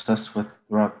obsessed with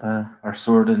throughout our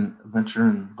Sword and Adventure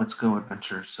and Let's Go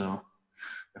adventure. So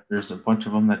if there's a bunch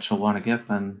of them that you'll want to get,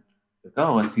 then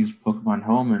let's use Pokemon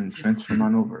Home and transfer them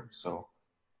on over. So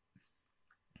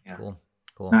yeah, cool.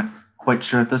 Not quite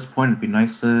sure at this point. It'd be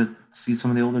nice to see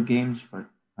some of the older games, but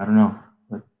I don't know.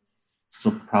 But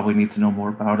still probably need to know more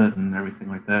about it and everything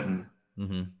like that, and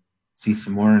see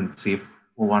some more and see if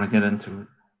we'll want to get into it.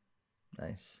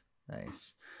 Nice.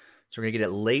 So we're gonna get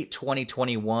it late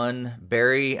 2021.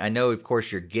 Barry, I know, of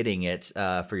course, you're getting it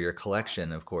for your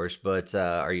collection, of course, but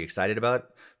are you excited about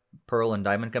Pearl and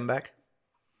Diamond come back?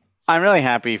 I'm really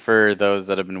happy for those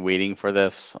that have been waiting for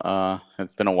this.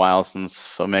 It's been a while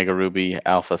since Omega Ruby,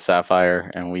 Alpha Sapphire,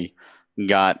 and we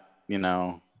got,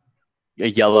 a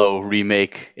yellow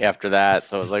remake after that.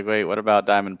 So I was like, wait, what about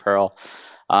Diamond Pearl?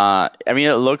 I think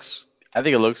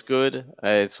it looks good.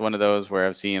 It's one of those where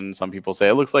I've seen some people say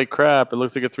it looks like crap, it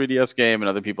looks like a 3DS game, and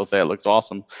other people say it looks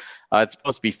awesome. It's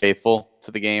supposed to be faithful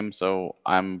to the game, so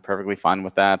I'm perfectly fine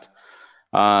with that.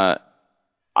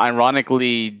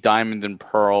 Ironically, Diamond and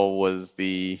Pearl was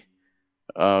the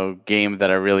game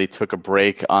that I really took a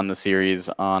break on the series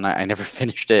on. I never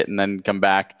finished it and then come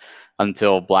back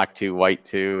until Black 2, White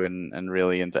 2, and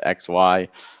really into XY.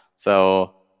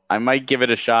 So I might give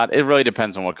it a shot. It really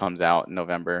depends on what comes out in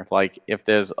November. Like, if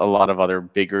there's a lot of other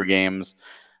bigger games,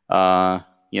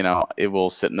 it will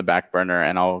sit in the back burner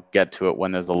and I'll get to it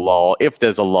when there's a lull. If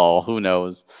there's a lull, who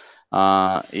knows?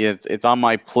 It's on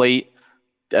my plate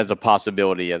as a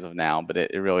possibility as of now, but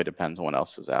it really depends on what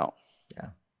else is out.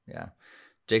 Yeah.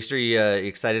 Jakester, you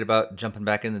excited about jumping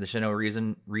back into the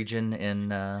Sinnoh region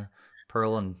in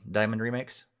Pearl and Diamond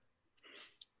remakes?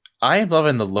 I am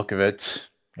loving the look of it.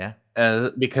 Yeah.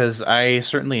 Because I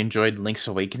certainly enjoyed Link's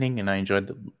Awakening and I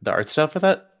enjoyed the art style for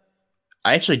that.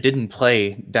 I actually didn't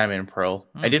play Diamond and Pearl.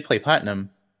 I did play Platinum.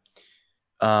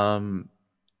 I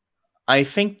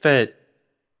think there's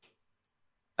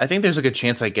a good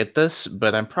chance I get this,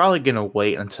 but I'm probably gonna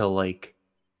wait until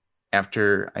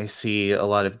after I see a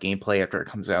lot of gameplay after it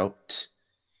comes out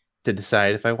to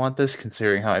decide if I want this,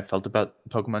 considering how I felt about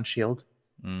Pokemon Shield.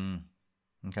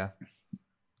 Okay.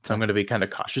 So I'm going to be kind of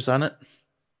cautious on it.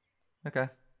 Okay.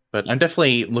 But I'm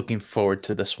definitely looking forward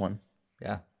to this one.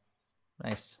 Yeah.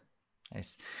 Nice.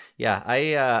 Yeah,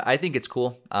 I think it's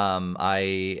cool.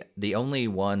 The only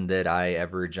one that I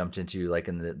ever jumped into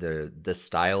in the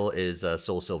style is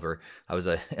Soul Silver.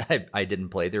 I didn't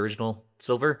play the original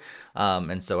Silver,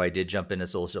 and so I did jump into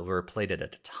Soul Silver, played it a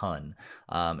ton.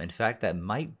 In fact, that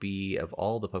might be, of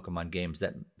all the Pokemon games,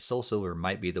 that Soul Silver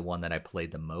might be the one that I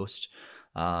played the most.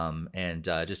 And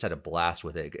just had a blast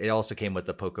with it. It also came with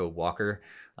the Poco Walker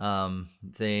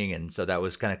thing, and so that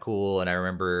was kind of cool. And I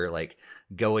remember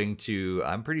going to,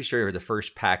 I'm pretty sure the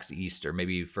first PAX East, or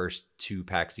maybe first 2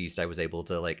 PAX East, I was able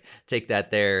to take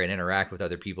that there and interact with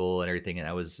other people and everything, and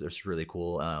it was really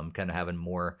cool. Kind of having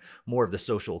more of the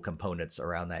social components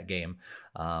around that game.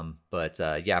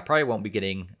 Probably won't be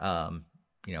getting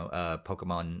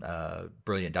Pokemon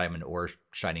Brilliant Diamond or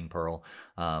Shining Pearl.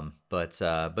 I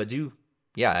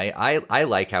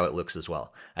like how it looks as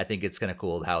well. I think it's kind of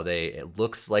cool how it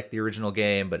looks like the original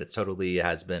game, but it totally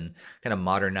has been kind of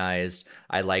modernized.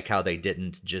 I like how they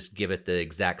didn't just give it the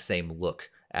exact same look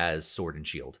as Sword and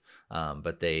Shield,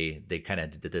 but they kind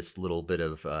of did this little bit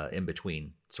of in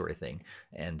between sort of thing,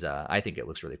 and I think it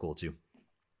looks really cool too.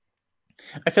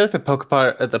 I feel like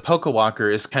the Poco Walker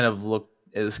is kind of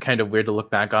weird to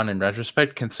look back on in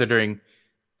retrospect, considering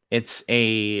it's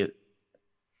a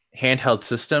handheld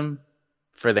system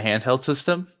for the handheld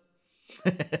system.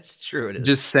 It's true. It is.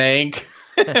 Just saying.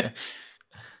 Yeah.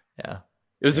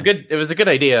 It was a good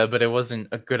idea, but it wasn't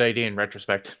a good idea in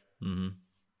retrospect. Mm-hmm.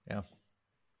 Yeah.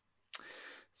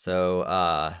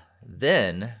 So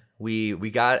then we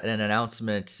got an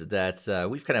announcement that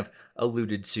we've kind of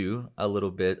alluded to a little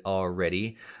bit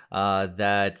already.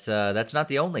 That's not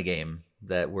the only game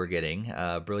that we're getting.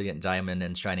 Brilliant Diamond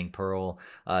and Shining Pearl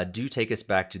do take us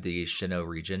back to the Sinnoh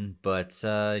region, but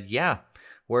yeah,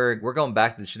 we're going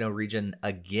back to the Sinnoh region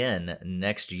again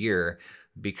next year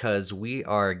because we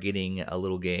are getting a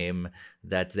little game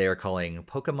that they are calling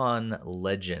Pokemon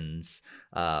Legends.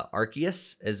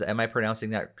 Arceus am I pronouncing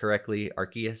that correctly?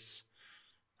 Arceus.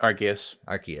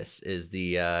 Arceus is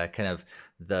the kind of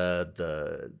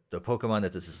the Pokemon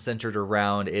that's centered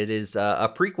around. It is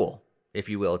a prequel, if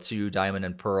you will, to Diamond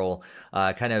and Pearl,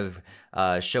 kind of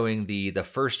showing the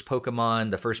first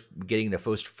Pokemon, getting the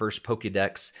first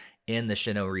Pokédex in the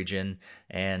Sinnoh region,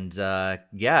 and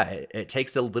yeah, it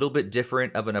takes a little bit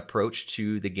different of an approach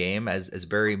to the game, as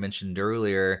Barry mentioned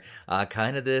earlier.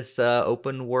 Kind of this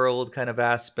open world kind of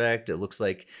aspect. It looks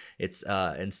like it's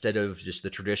instead of just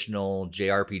the traditional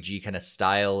JRPG kind of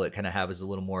style, it kind of has a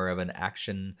little more of an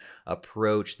action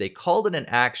approach. They called it an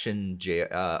action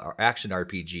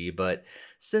RPG, but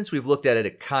since we've looked at it,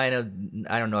 it kind of,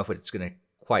 I don't know if it's going to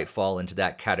quite fall into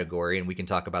that category, and we can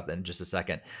talk about that in just a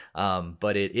second.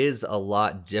 But it is a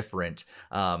lot different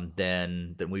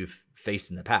than we've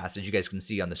faced in the past, as you guys can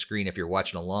see on the screen if you're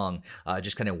watching along.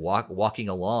 Just kind of walking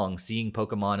along, seeing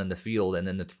Pokemon in the field, and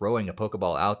then throwing a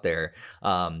Pokeball out there.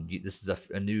 This is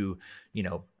a new,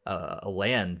 a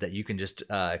land that you can just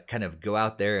kind of go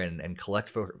out there and collect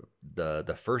for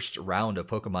the first round of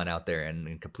Pokemon out there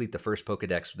and complete the first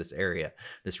Pokedex for this area,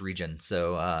 this region.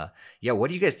 So yeah, what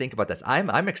do you guys think about this?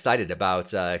 I'm excited about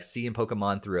seeing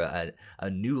Pokemon through a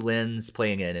new lens,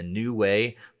 playing it in a new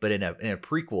way, but in a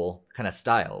prequel kind of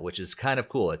style, which is kind of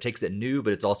cool. It takes it new,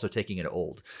 but it's also taking it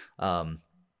old.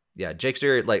 Yeah,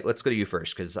 Jakester, let's go to you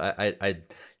first, because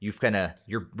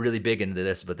you're really big into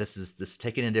this, but this is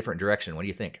taking a different direction. What do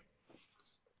you think?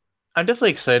 I'm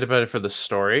definitely excited about it for the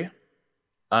story.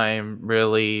 I'm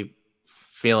really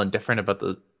feeling different about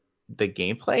the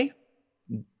gameplay,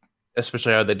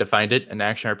 especially how they defined it, an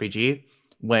action RPG.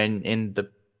 When in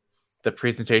the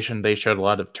presentation they showed a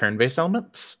lot of turn-based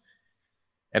elements,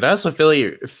 and I also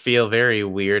feel very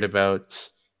weird about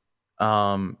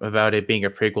it being a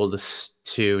prequel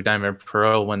to Diamond and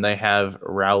Pearl when they have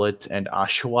Rowlet and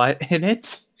Oshawott in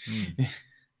it.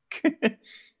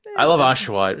 I love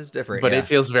Oshawott. It's different, but yeah. It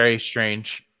feels very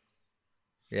strange.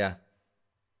 Yeah,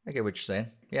 I get what you're saying.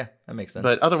 Yeah, that makes sense.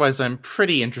 But otherwise, I'm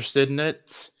pretty interested in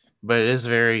it. But it is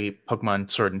very Pokemon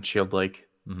Sword and Shield like,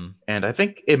 and I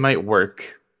think it might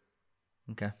work.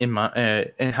 Okay. In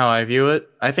how I view it,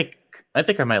 I think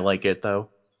I might like it though.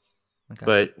 Okay.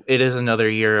 But it is another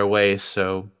year away,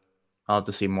 so I'll have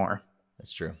to see more.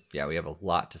 That's true. Yeah, we have a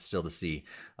lot still to see.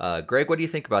 Greg, what do you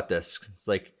think about this? It's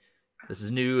like this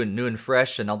is new and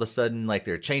fresh, and all of a sudden,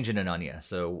 they're changing it on you.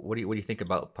 So, what do you think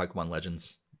about Pokemon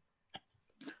Legends?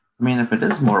 I mean, if it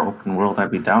is more open world,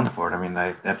 I'd be down for it. I mean,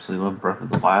 I absolutely love Breath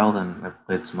of the Wild, and I've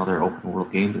played some other open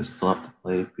world games. I still have to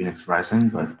play Phoenix Rising,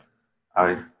 but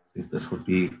I think this would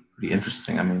be pretty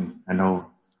interesting. I mean, I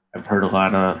know I've heard a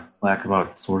lot of flack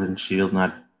about Sword and Shield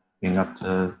not being up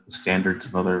to the standards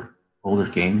of other older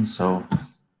games. So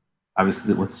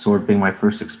obviously, with Sword being my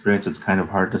first experience, it's kind of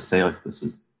hard to say this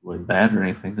is really bad or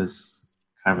anything, because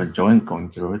kind of enjoying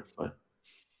going through it. But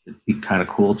it'd be kind of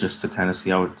cool just to kind of see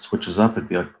how it switches up. It'd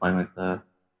be like playing the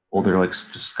older,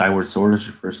 just Skyward Sword as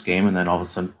your first game, and then all of a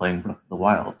sudden playing Breath of the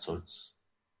Wild. So it's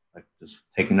like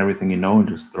just taking everything you know and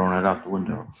just throwing it out the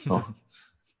window. So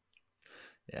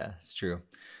yeah, it's true.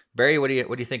 Barry, what are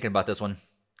you thinking about this one?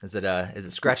 Is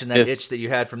it scratching that itch that you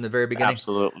had from the very beginning?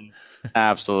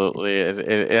 Absolutely.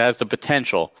 It has the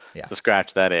potential to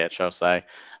scratch that itch, I'll say.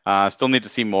 Still need to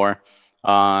see more.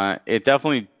 It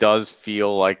definitely does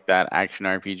feel like that action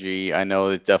RPG. I know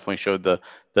it definitely showed the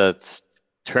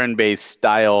turn-based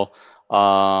style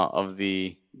of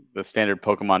the standard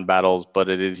Pokemon battles, but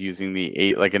it is using an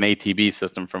ATB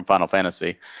system from Final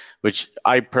Fantasy, which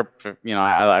I've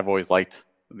always liked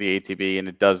the ATB, and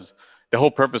it does. The whole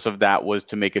purpose of that was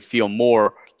to make it feel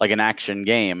more like an action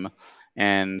game,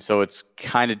 and so it's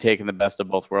kind of taken the best of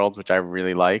both worlds, which I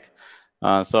really like.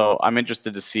 So I'm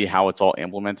interested to see how it's all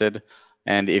implemented,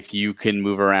 and if you can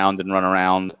move around and run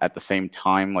around at the same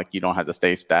time, you don't have to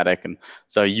stay static, and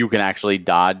so you can actually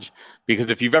dodge. Because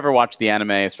if you've ever watched the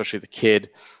anime, especially as a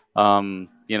kid,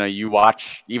 you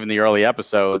watch even the early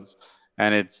episodes,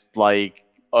 and it's like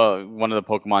one of the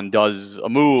Pokemon does a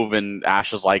move, and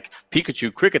Ash is like,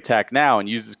 Pikachu, Quick Attack now, and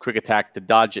uses Quick Attack to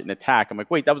dodge it and attack. I'm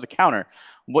like, wait, that was a counter.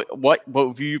 What? But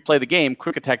if you play the game,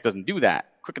 Quick Attack doesn't do that.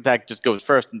 quick attack just goes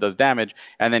first and does damage,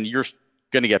 and then you're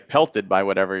going to get pelted by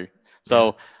whatever.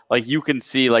 So like you can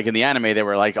see, like in the anime, they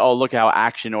were like, oh, look how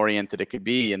action oriented it could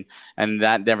be, and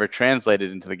that never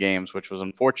translated into the games, which was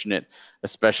unfortunate,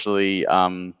 especially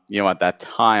at that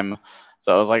time.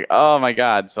 So I was like, oh my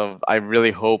god. So I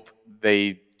really hope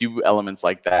they do elements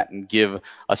like that and give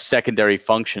a secondary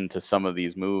function to some of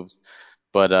these moves.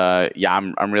 But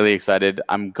I'm really excited.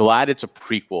 I'm glad it's a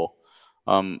prequel.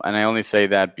 And I only say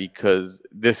that because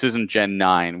this isn't Gen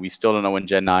 9. We still don't know when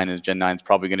Gen 9 is. Gen 9 is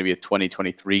probably going to be a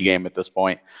 2023 game at this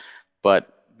point.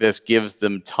 But this gives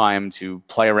them time to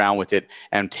play around with it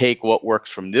and take what works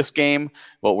from this game,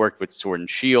 what worked with Sword and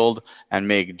Shield, and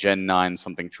make Gen 9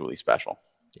 something truly special.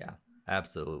 Yeah,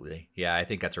 absolutely. Yeah, I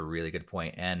think that's a really good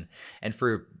point. And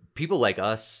for people like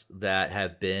us that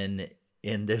have been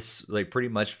in this like pretty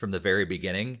much from the very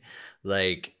beginning,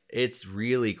 like it's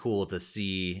really cool to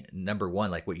see, number one,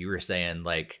 like what you were saying,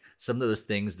 like some of those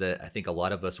things that I think a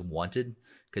lot of us wanted,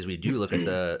 because we do look at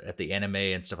the anime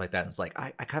and stuff like that, and it's like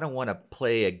I kind of want to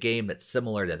play a game that's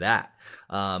similar to that,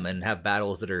 and have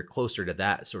battles that are closer to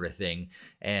that sort of thing.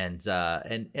 And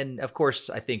of course,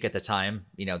 I think at the time,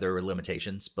 there were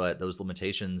limitations, but those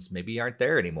limitations maybe aren't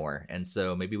there anymore, and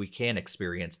so maybe we can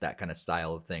experience that kind of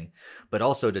style of thing, but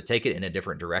also to take it in a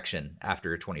different direction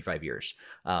after 25 years,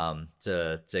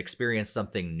 to experience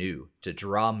something new, to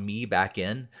draw me back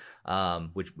in,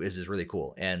 which is really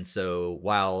cool. And so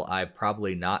while I'm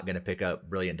probably not going to pick up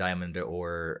Brilliant Diamond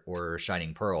or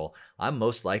Shining Pearl, I'm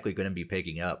most likely going to be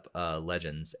picking up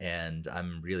Legends, and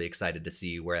I'm really excited to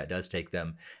see where that does take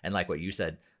them. And like what you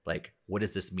said, like what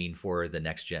does this mean for the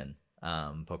next gen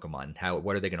Pokemon?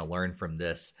 What are they going to learn from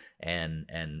this and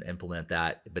implement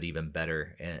that, but even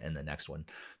better in the next one?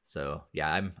 So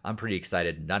yeah, I'm pretty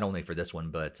excited, not only for this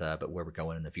one, but where we're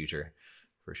going in the future,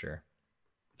 for sure.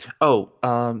 Oh,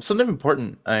 something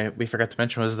important we forgot to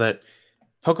mention was that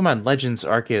Pokemon Legends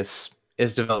Arceus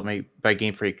is developed by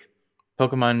Game Freak.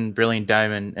 Pokemon Brilliant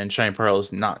Diamond and Shining Pearl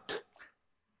is not.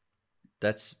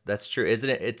 That's true, isn't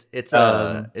it?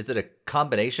 Is it a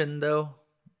combination though?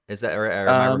 Is that, or am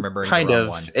I remembering kind the wrong of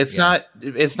one? It's not.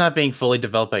 It's not being fully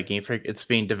developed by Game Freak. It's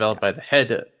being developed by the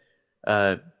head,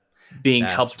 being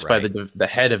That's helped right. by the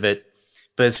head of it,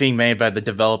 but it's being made by the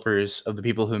developers of the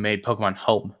people who made Pokemon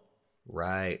Home.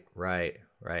 Right.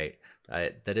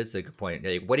 That is a good point.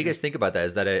 Hey, what do you guys think about that?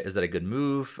 Is that a good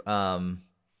move?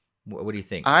 What do you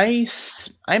think? I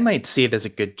might see it as a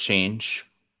good change.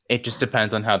 It just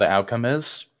depends on how the outcome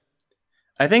is.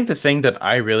 I think the thing that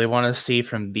I really want to see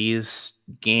from these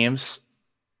games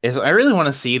is I really want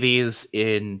to see these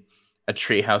in a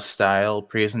treehouse style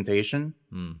presentation,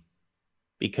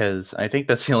 because I think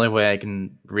that's the only way I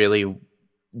can really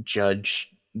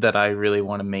judge that I really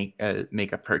want to make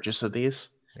a purchase of these.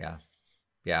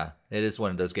 Yeah, it is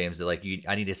one of those games that like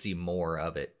I need to see more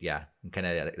of it. Yeah, and kind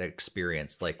of that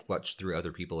experience, like watch through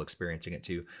other people experiencing it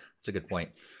too. It's a good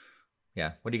point.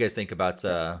 Yeah, what do you guys think about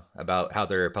how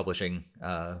they're publishing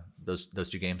those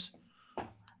two games?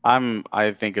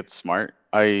 I think it's smart.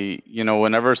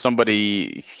 Whenever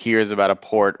somebody hears about a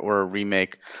port or a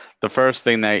remake, the first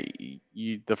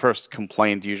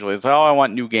complaint usually is, oh, I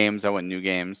want new games.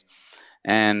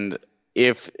 And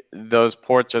if those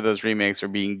ports or those remakes are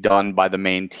being done by the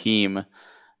main team,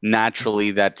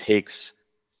 naturally that takes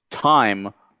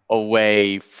time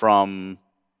away from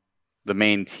the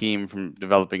main team from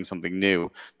developing something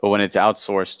new. But when it's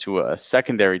outsourced to a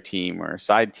secondary team or a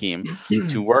side team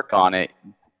to work on it,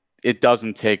 it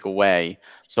doesn't take away.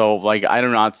 So like I do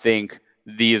not think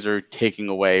these are taking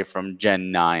away from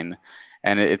Gen 9.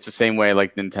 And it's the same way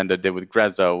like Nintendo did with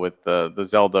Grezzo, with the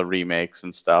Zelda remakes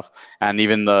and stuff, and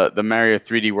even the Mario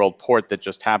 3D World port that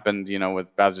just happened,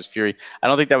 with Bowser's Fury. I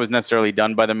don't think that was necessarily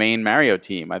done by the main Mario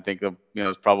team. I think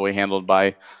it's probably handled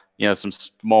by some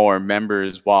smaller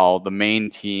members, while the main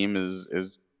team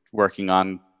is working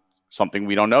on something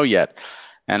we don't know yet.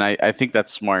 And I think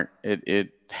that's smart. It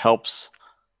helps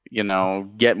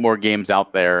get more games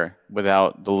out there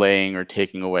without delaying or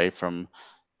taking away from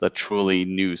the truly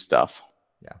new stuff.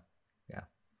 Yeah.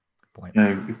 Good point.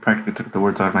 Yeah, you practically took the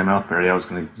words out of my mouth, Barry. I was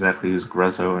going to exactly use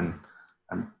Grezzo, and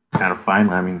I'm kind of fine.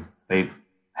 I mean, they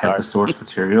have the source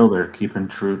material. They're keeping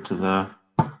true to the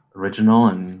original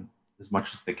and as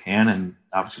much as they can, and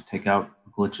obviously take out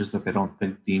glitches that they don't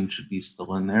think deem should be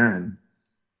still in there and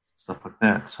stuff like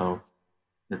that. So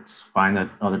it's fine that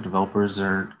other developers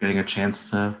are getting a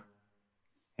chance to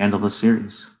handle the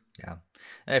series. Yeah,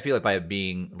 and I feel like by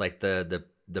being like the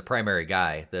primary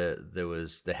guy, there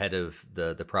was the head of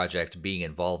the project, being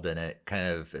involved in it, kind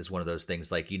of is one of those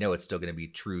things like it's still going to be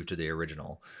true to the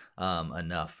original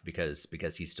enough because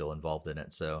he's still involved in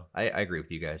it. So I agree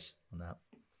with you guys on that.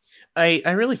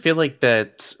 I really feel like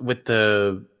that with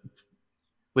the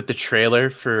trailer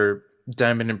for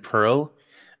Diamond and Pearl,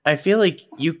 I feel like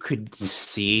you could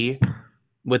see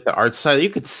with the art style, you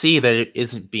could see that it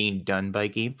isn't being done by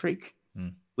Game Freak,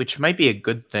 which might be a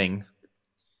good thing.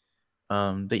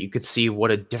 That you could see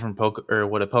what a different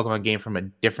what a Pokemon game from a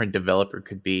different developer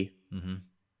could be. Mm-hmm.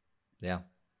 Yeah,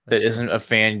 that isn't a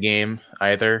fan game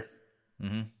either.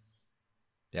 Mm-hmm.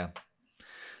 Yeah.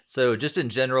 So just in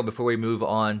general, before we move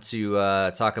on to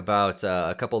talk about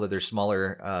a couple of their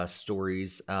smaller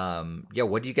stories,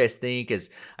 what do you guys think? Is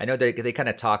I know they kind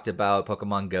of talked about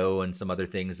Pokemon Go and some other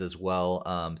things as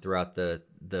well throughout the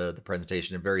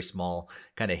presentation. A very small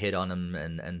kind of hit on them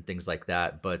and things like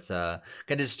that. But kind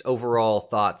of just overall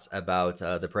thoughts about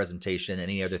the presentation.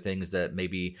 Any other things that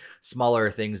maybe smaller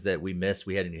things that we missed?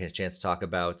 We hadn't had a chance to talk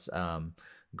about.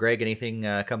 Greg, anything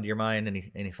come to your mind?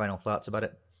 Any final thoughts about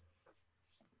it?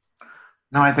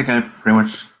 No, I think I pretty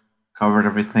much covered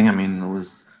everything. I mean, it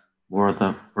was more of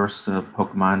the first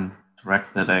Pokemon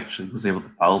Direct that I actually was able to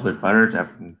follow a bit better, to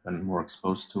have been more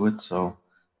exposed to it. So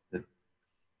the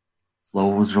flow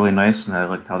was really nice, and I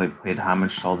liked how they paid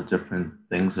homage to all the different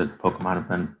things that Pokemon have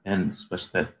been in,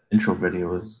 especially that intro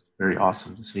video was very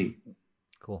awesome to see.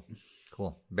 Cool.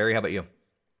 Barry, how about you?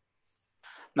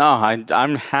 No,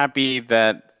 I'm happy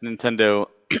that Nintendo,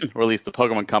 or at least the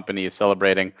Pokemon Company, is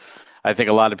celebrating. I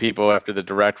think a lot of people after the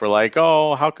Direct were like,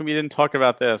 "Oh, how come you didn't talk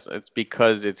about this?" It's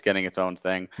because it's getting its own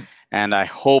thing, and I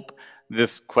hope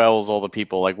this quells all the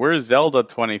people. Like, where's Zelda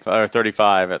 25 or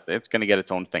 35? It's going to get its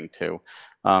own thing too.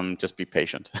 Just be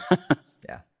patient.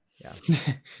 Yeah.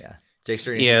 Jake,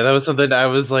 yeah, that was something I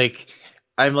was like.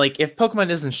 I'm like, if Pokemon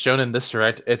isn't shown in this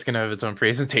Direct, it's going to have its own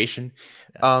presentation.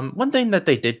 Yeah. One thing that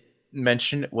they did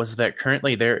mention was that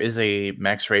currently there is a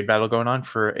max raid battle going on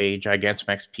for a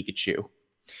Gigantamax Pikachu.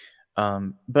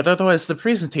 But otherwise, the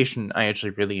presentation I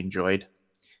actually really enjoyed.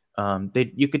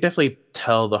 You could definitely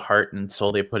tell the heart and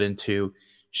soul they put into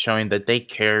showing that they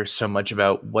care so much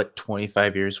about what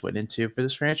 25 years went into for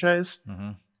this franchise,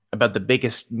 about the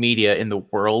biggest media in the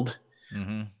world.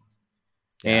 Yeah.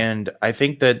 And I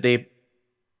think that they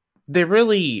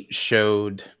really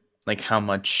showed like how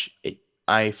much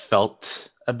I felt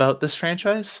about this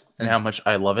franchise and how much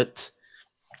I love it.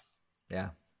 Yeah,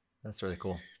 that's really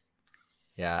cool.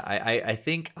 Yeah, I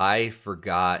think I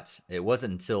forgot. It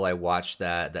wasn't until I watched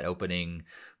that opening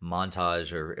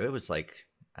montage, or it was like,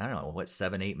 I don't know,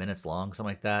 7-8 minutes long,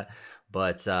 something like that.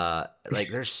 But like,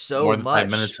 there's so more than much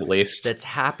 5 minutes at least that's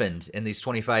happened in these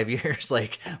 25 years.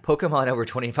 Like, Pokemon over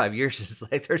 25 years is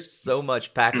like, there's so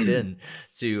much packed in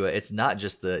to. It's not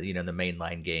just the the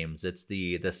mainline games. It's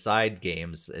the side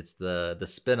games. It's the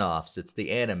spin-offs. It's the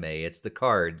anime. It's the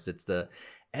cards. It's the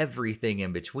everything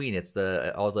in between. It's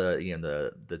the all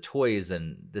the the toys,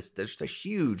 and there's a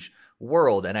huge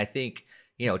world. And I think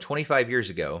 25 years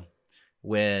ago,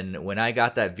 when I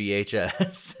got that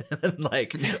VHS, and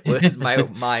like my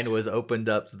mind was opened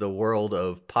up to the world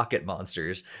of Pocket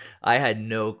Monsters, I had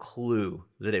no clue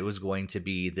that it was going to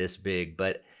be this big.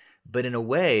 But in a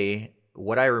way,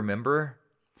 what I remember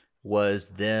was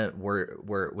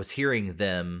was hearing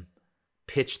them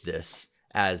pitch this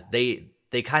as they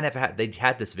kind of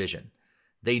had this vision.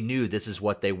 They knew this is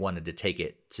what they wanted to take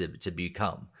it to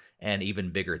become, and even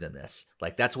bigger than this.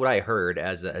 Like, that's what I heard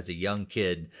as a young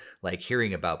kid, like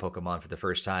hearing about Pokemon for the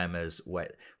first time, as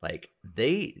what, like,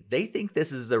 they think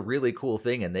this is a really cool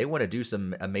thing and they want to do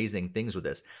some amazing things with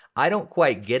this. I don't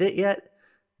quite get it yet,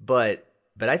 but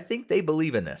I think they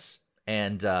believe in this.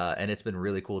 And it's been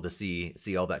really cool to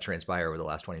see all that transpire over the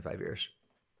last 25 years.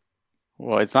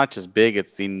 Well, it's not just big,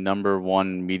 it's the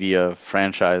 #1 media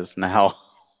franchise now.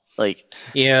 Like,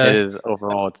 yeah, it is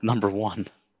overall, it's #1.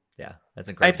 Yeah, that's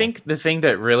incredible. I think the thing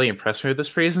that really impressed me with this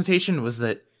presentation was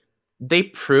that they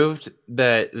proved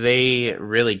that they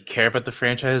really care about the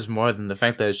franchise more than the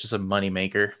fact that it's just a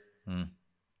moneymaker.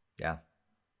 Yeah.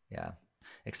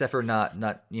 Except for not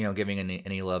giving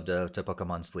any love to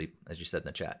Pokemon Sleep, as you said in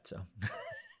the chat. So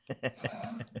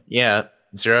yeah,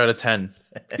 0 out of 10.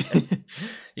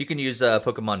 You can use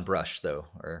Pokemon Brush though,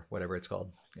 or whatever it's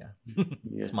called.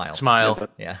 Yeah. Smile.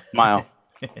 Yeah. Smile.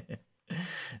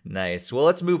 Nice. Well,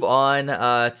 let's move on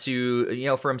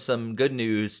to from some good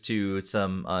news to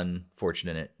some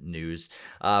unfortunate news.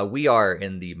 We are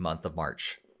in the month of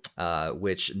March,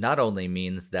 which not only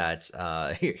means that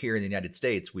here in the United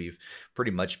States, we've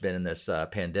pretty much been in this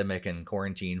pandemic and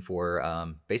quarantine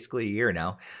for basically a year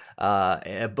now.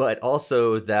 but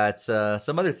also that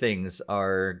some other things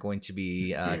are going to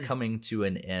be coming to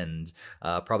an end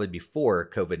probably before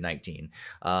COVID-19,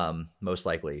 most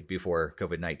likely before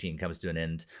COVID-19 comes to an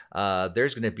end.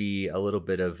 There's going to be a little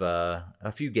bit of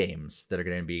a few games that are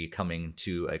going to be coming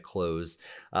to a close.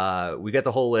 We got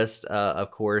the whole list,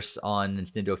 of course, on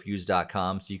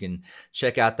NintendoFuse.com, so you can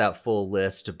check out that full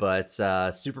list. But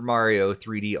Super Mario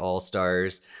 3D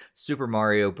All-Stars, Super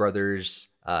Mario Brothers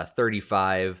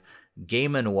 35,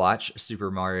 Game & Watch Super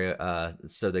Mario.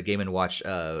 So the Game & Watch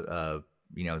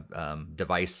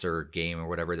device or game or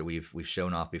whatever that we've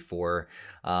shown off before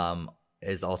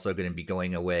is also going to be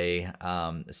going away.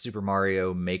 Super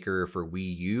Mario Maker for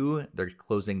Wii U, they're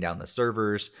closing down the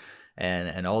servers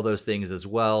and all those things as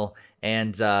well.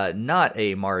 And not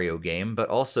a Mario game, but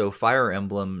also Fire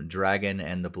Emblem Dragon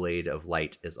and the Blade of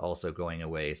Light is also going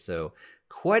away. So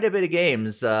quite a bit of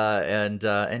games and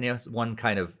one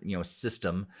kind of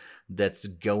system that's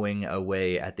going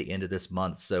away at the end of this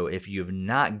month. So if you've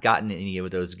not gotten any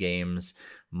of those games,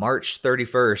 March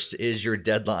 31st is your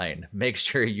deadline. Make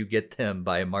sure you get them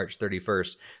by March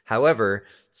 31st. However,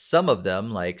 some of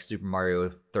them, like Super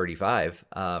Mario 35,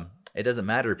 it doesn't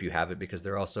matter if you have it because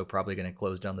they're also probably going to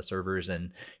close down the servers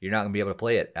and you're not going to be able to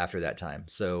play it after that time.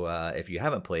 So if you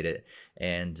haven't played it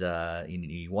and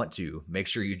you want to, make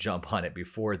sure you jump on it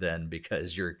before then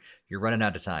because you're running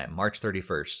out of time, March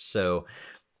 31st. So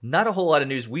not a whole lot of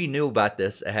news. We knew about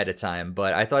this ahead of time,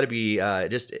 but I thought it'd be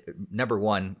just number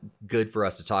one, good for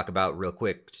us to talk about real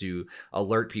quick to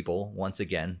alert people once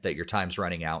again that your time's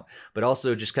running out, but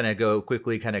also just kind of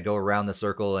go around the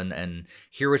circle and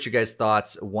hear what you guys'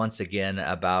 thoughts once again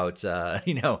about,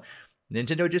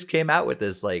 Nintendo just came out with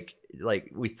this, like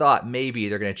we thought maybe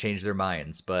they're going to change their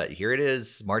minds, but here it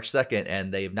is, March 2nd,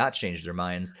 and they've not changed their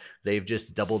minds. They've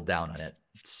just doubled down on it.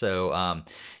 So,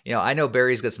 I know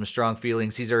Barry's got some strong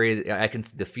feelings. He's already, I can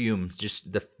see the fumes,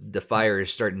 just the fire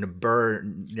is starting to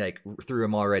burn like through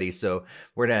him already. So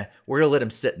we're gonna let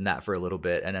him sit in that for a little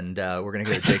bit, and then we're gonna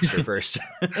go to Jakester first.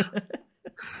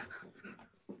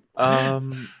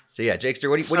 So yeah, Jakester,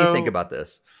 what do you think about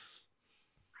this?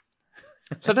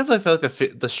 So I definitely feel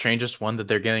like the strangest one that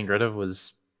they're getting rid of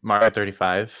was Mario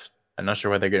 35. I'm not sure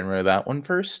why they're getting rid of that one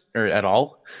first or at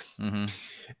all. Mm-hmm.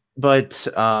 But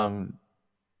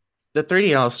the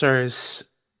 3D All-Stars,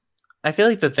 I feel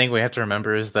like the thing we have to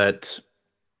remember is that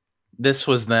this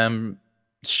was them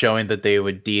showing that they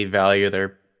would devalue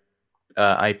their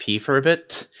IP for a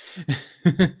bit.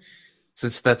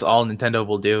 Since that's all Nintendo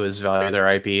will do is value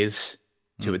their IPs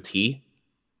to a T.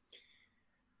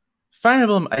 Fire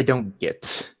Emblem, I don't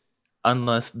get.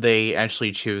 Unless they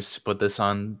actually choose to put this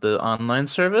on the online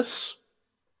service.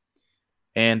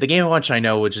 And the Game & Watch I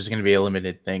know, which is going to be a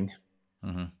limited thing.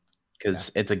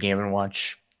 Because it's a Game &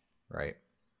 Watch. Right.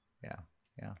 Yeah.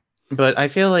 But I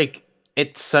feel like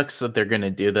it sucks that they're going to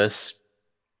do this.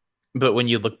 But when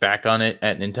you look back on it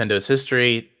at Nintendo's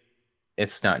history,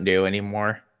 it's not new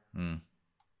anymore.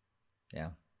 Yeah.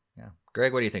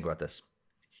 Greg, what do you think about this?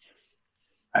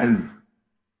 I'm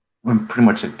pretty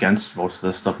much against most of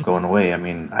this stuff going away. I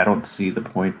mean, I don't see the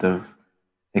point of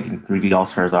taking 3D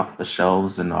All-Stars off the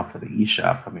shelves and off of the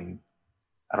eShop. I mean,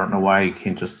 I don't know why you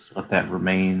can't just let that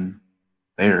remain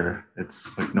there.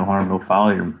 It's like no harm, no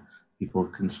foul. People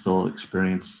can still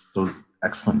experience those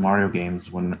excellent Mario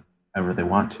games whenever they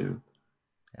want to,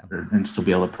 and still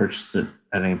be able to purchase it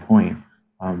at any point.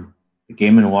 The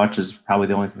Game & Watch is probably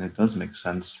the only thing that does make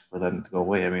sense for them to go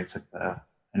away. I mean, it's like the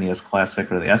NES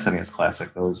Classic or the SNES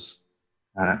Classic. Those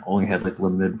only had like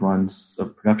limited runs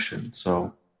of production,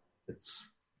 so it's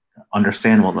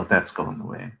understandable that that's going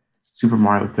away. Super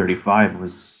Mario 35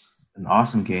 was an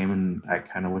awesome game, and I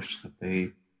kind of wish that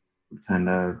they would kind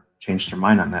of change their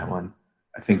mind on that one.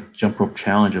 I think Jump Rope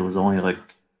Challenge, it was only like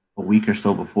a week or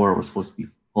so before it was supposed to be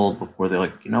pulled before they're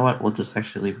like, you know what, we'll just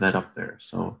actually leave that up there.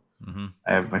 So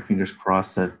I have my fingers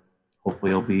crossed that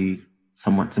hopefully it'll be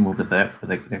somewhat similar to that, where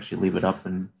they can actually leave it up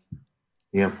and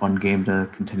be a fun game to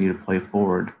continue to play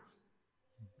forward.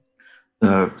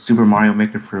 The Super Mario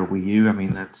Maker for Wii U, I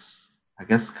mean, that's, I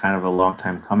guess, kind of a long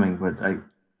time coming, but I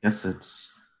guess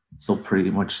it's still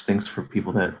pretty much stinks for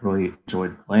people that really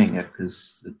enjoyed playing it,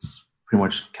 because it's pretty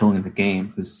much killing the game,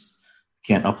 because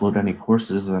you can't upload any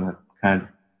courses, and it kind of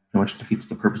pretty much defeats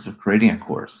the purpose of creating a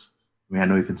course. I mean, I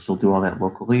know you can still do all that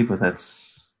locally, but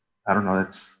that's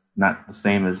not the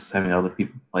same as having other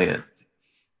people play it.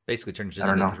 Basically turns it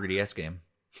into a 3DS game.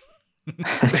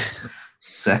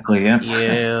 Exactly, yeah.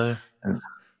 Yeah.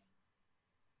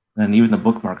 And even the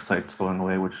bookmark site's going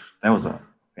away, which that was a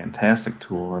fantastic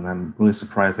tool, and I'm really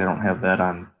surprised they don't have that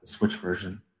on the Switch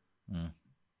version.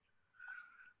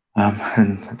 And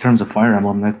in terms of Fire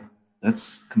Emblem,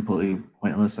 that's completely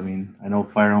pointless. I mean, I know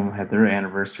Fire Emblem had their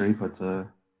anniversary, but to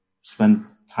spend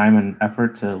time and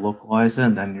effort to localize it,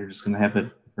 and then you're just gonna have it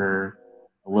for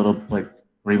a little like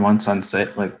 3 months on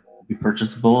set, like to be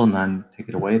purchasable, and then take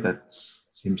it away. That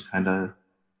seems kind of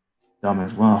dumb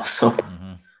as well. So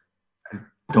Mm-hmm.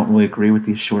 I don't really agree with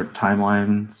these short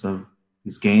timelines of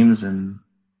these games, and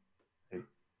I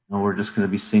know we're just going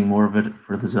to be seeing more of it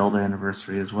for the Zelda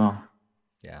anniversary as well.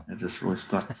 Yeah. It just really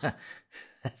sucks.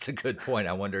 That's a good point.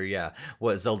 I wonder, yeah,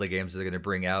 what Zelda games are going to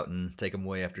bring out and take them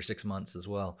away after 6 months as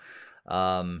well.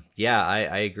 Yeah,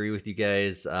 I agree with you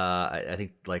guys. I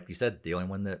think, like you said, the only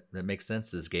one that makes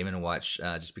sense is Game and Watch,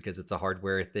 just because it's a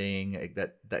hardware thing.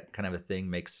 That kind of a thing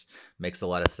makes a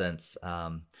lot of sense.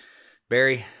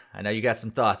 Barry, I know you got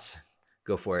some thoughts.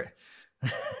 Go for it.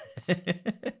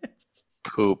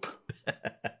 Poop.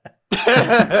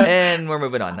 And we're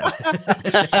moving on now.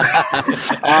 That's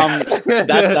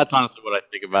honestly what I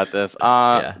think about this.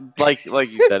 Yeah. Like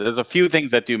you said, there's a few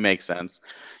things that do make sense.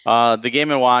 The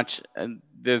Game and Watch,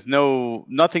 there's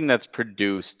nothing that's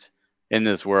produced in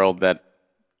this world that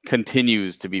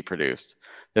continues to be produced.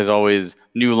 There's always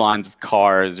new lines of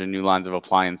cars or new lines of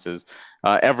appliances.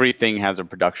 Everything has a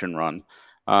production run.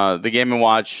 The Game and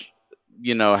Watch,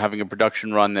 having a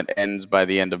production run that ends by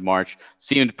the end of March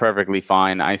seemed perfectly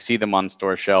fine. I see them on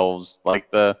store shelves. Like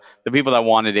the people that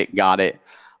wanted it got it.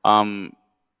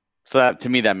 So that, to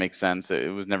me, that makes sense.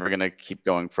 It was never going to keep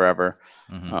going forever.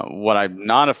 Mm-hmm. What I'm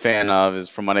not a fan of is,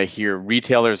 from what I hear,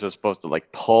 retailers are supposed to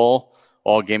like pull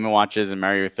all Game and Watches and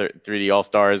Mario 3D All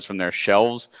Stars from their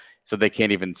shelves, so they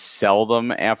can't even sell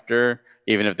them after,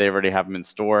 even if they already have them in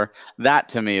store. That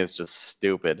to me is just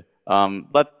stupid.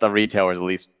 Let the retailers at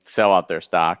least sell out their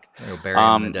stock. Go bury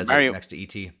him in the desert Mario, next to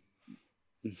ET.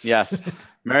 yes,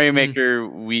 Mario Maker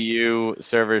Wii U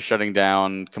servers shutting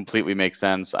down completely makes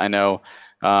sense. I know,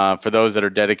 for those that are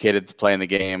dedicated to playing the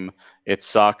game, it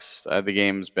sucks. The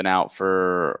game's been out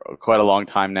for quite a long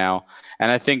time now,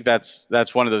 and I think that's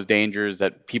one of those dangers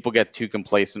that people get too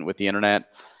complacent with the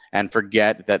internet and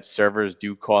forget that servers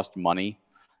do cost money,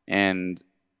 and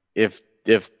if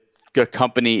a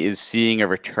company is seeing a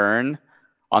return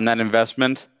on that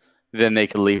investment, then they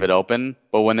can leave it open.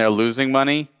 But when they're losing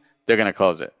money, they're going to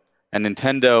close it. And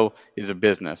Nintendo is a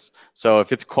business. So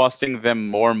if it's costing them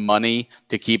more money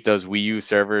to keep those Wii U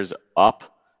servers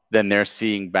up than they're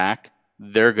seeing back,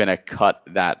 they're going to cut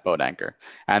that boat anchor.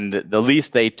 And the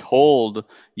least they told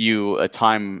you a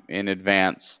time in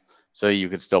advance so you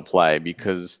could still play,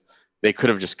 because they could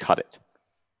have just cut it.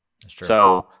 That's true.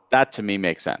 So that to me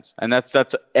makes sense, and that's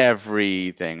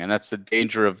everything, and that's the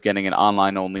danger of getting an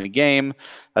online only game.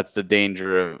 That's the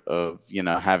danger of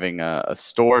having a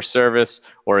store service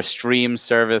or a stream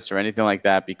service or anything like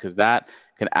that, because that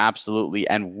can absolutely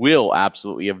and will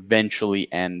absolutely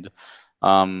eventually end.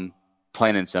 Plain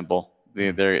and simple,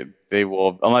 they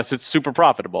will, unless it's super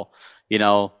profitable.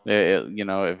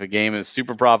 If a game is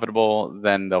super profitable,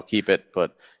 then they'll keep it,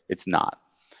 but it's not.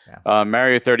 Yeah.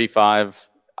 Mario 35.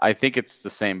 I think it's the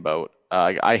same boat.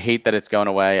 I hate that it's going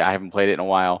away. I haven't played it in a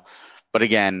while. But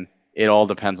again, it all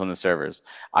depends on the servers.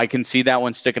 I can see that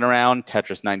one sticking around.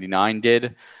 Tetris 99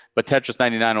 did. But Tetris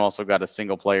 99 also got a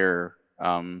single player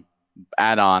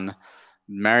add-on.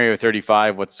 Mario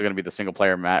 35, what's going to be the single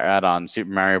player add-on? Super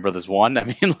Mario Brothers 1? I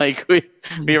mean, like, we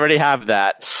already have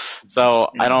that. So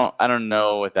I don't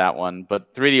know with that one.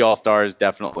 But 3D All-Stars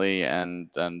definitely, and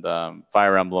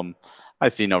Fire Emblem, I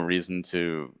see no reason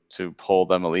to pull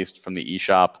them, at least from the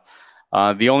eShop.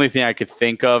 The only thing I could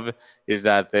think of is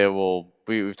that they will.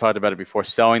 We've talked about it before,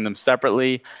 selling them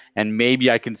separately, and maybe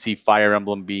I can see Fire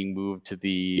Emblem being moved to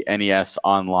the NES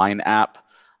Online app,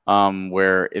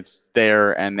 where it's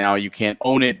there and now you can't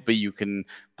own it, but you can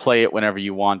play it whenever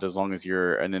you want as long as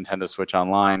you're a Nintendo Switch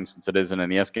Online, since it is an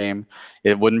NES game.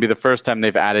 It wouldn't be the first time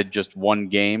they've added just one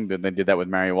game, but they did that with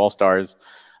Mario All Stars.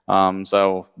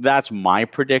 So that's my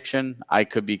prediction. I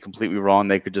could be completely wrong.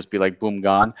 They could just be like, boom,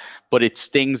 gone. But it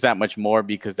stings that much more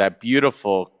because that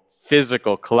beautiful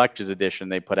physical collector's edition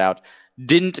they put out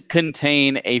didn't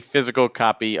contain a physical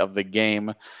copy of the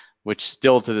game, which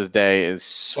still to this day is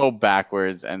so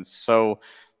backwards and so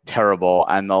terrible.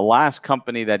 And the last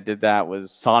company that did that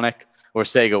was Sonic, or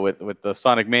Sega, with the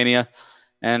Sonic Mania.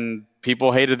 And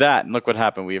people hated that, and look what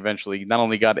happened. We eventually not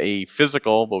only got a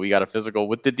physical, but we got a physical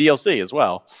with the DLC as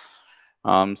well.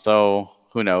 So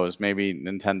who knows? Maybe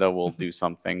Nintendo will do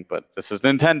something, but this is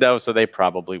Nintendo, so they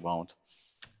probably won't.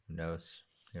 Who knows?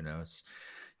 Who knows?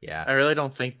 Yeah. I really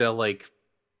don't think they'll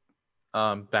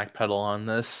backpedal on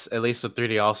this, at least with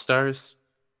 3D All Stars.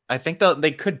 I think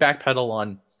they could backpedal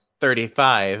on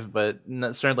 35, but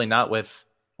certainly not with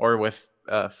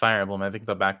Fire Emblem. I think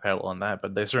they'll backpedal on that,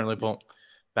 but they certainly won't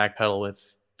backpedal with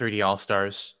 3D All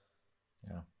Stars.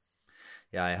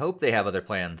 Yeah, I hope they have other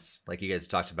plans, like you guys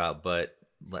talked about, but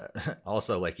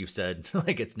also, like you said,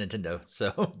 like it's Nintendo,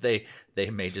 so they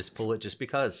may just pull it just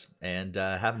because, and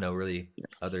have no really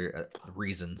other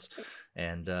reasons.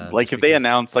 And Like just if they because,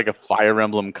 announce like a Fire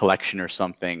Emblem collection or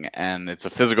something, and it's a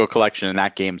physical collection, and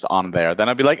that game's on there, then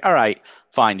I'd be like, all right,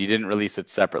 fine, you didn't release it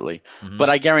separately. Mhm. But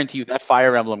I guarantee you that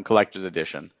Fire Emblem Collector's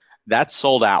Edition, that's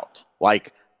sold out.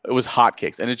 Like it was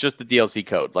hotcakes, and it's just the DLC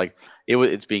code. Like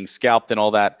it's being scalped and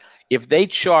all that. If they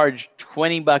charge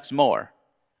 $20 more,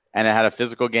 and it had a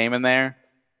physical game in there,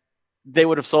 they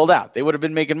would have sold out. They would have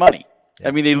been making money. Yeah.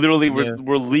 I mean, they literally Yeah.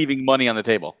 were leaving money on the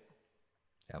table.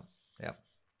 Yeah.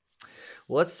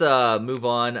 Well, let's move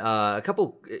on.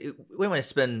 We want to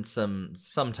spend some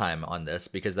time on this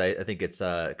because I think it's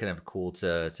kind of cool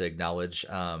to acknowledge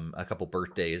a couple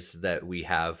birthdays that we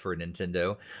have for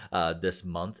Nintendo this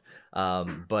month.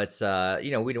 But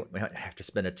we don't have to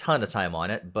spend a ton of time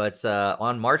on it. But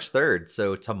on March 3rd,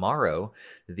 so tomorrow,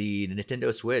 the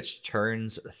Nintendo Switch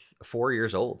turns 4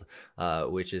 years old,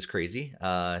 which is crazy.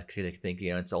 I think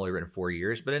it's only been 4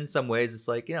 years, but in some ways it's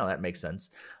like that makes sense.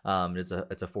 It's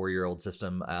a 4-year-old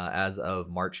system as of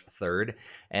March 3rd,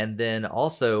 and then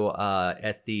also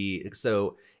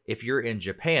if you're in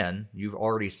Japan, you've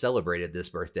already celebrated this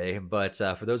birthday. But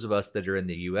for those of us that are in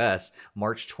the US,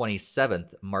 March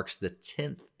 27th marks the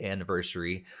 10th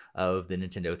anniversary of the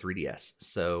Nintendo 3DS.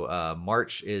 So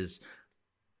March is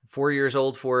 4 years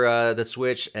old for the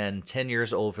Switch and 10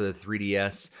 years old for the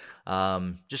 3DS.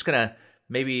 Just gonna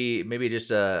maybe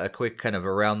just a quick kind of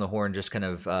around the horn, just kind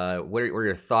of what are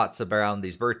your thoughts around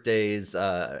these birthdays,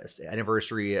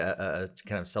 anniversary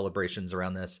kind of celebrations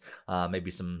around this?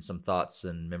 Maybe some thoughts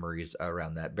and memories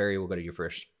around that. Barry, we'll go to you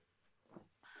first.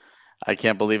 I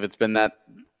can't believe it's been that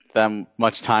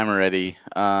much time already.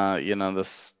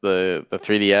 The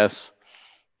 3DS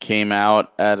came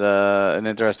out at an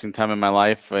interesting time in my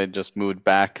life. I just moved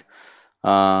back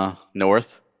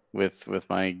north with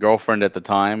my girlfriend at the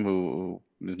time, who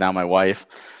is now my wife,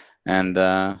 and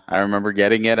I remember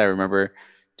getting it. I remember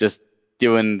just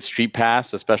doing Street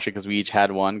Pass, especially because we each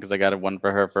had one, because I got one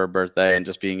for her birthday, and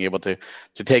just being able to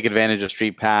take advantage of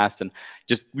Street Pass, and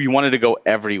just we wanted to go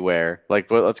everywhere. Like,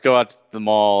 well, let's go out to the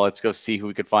mall, let's go see who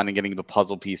we could find, and getting the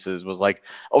puzzle pieces was like,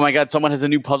 oh my god, someone has a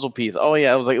new puzzle piece. Oh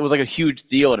yeah, it was like a huge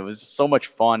deal, and it was so much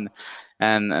fun,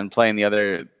 and playing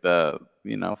the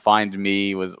Find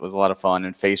Me was a lot of fun,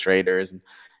 and Face Raiders,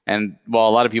 and while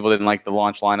a lot of people didn't like the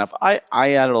launch lineup, I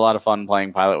had a lot of fun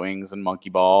playing Pilot Wings and Monkey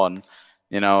Ball, and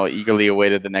eagerly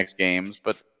awaited the next games.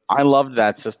 But I loved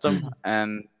that system,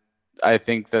 and I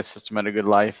think that system had a good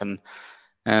life, and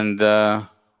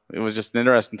it was just an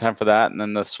interesting time for that. And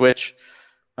then the Switch,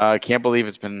 I can't believe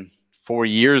it's been 4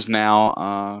 years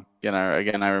now.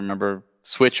 I remember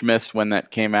Switch Miss when that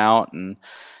came out, and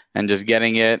just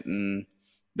getting it, and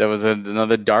there was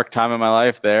another dark time in my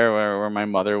life there where my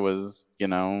mother was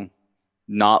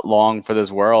not long for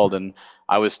this world, and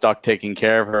I was stuck taking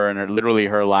care of her in literally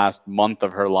her last month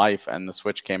of her life, and the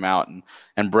Switch came out,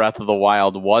 and Breath of the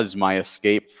Wild was my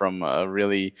escape from a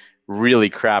really, really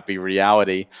crappy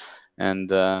reality, and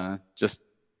just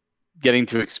getting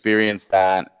to experience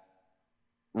that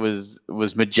was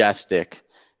majestic.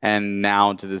 And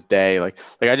now to this day, like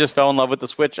I just fell in love with the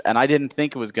Switch, and I didn't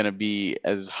think it was going to be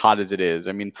as hot as it is.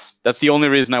 I mean, that's the only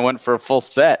reason I went for a full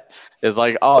set, is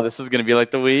like, oh, this is going to be like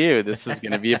the Wii U. This is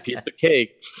going to be a piece of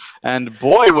cake. And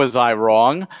boy, was I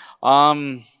wrong.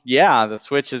 Yeah, the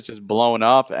Switch is just blown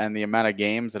up, and the amount of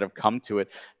games that have come to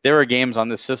it. There are games on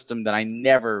this system that I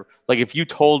never, like, if you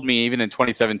told me even in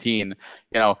 2017,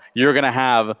 you're going to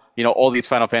have, all these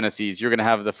Final Fantasies, you're going to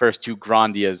have the first two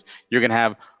Grandias, you're going to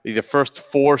have the first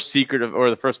four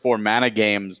the first four Mana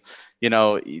games.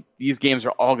 These games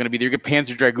are all going to be there. Your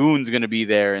Panzer Dragoon's going to be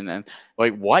there, and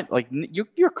like what? Like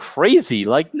you're crazy.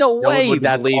 Like no one way. wouldn't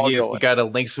That's believe all you if going. you got a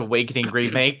Link's Awakening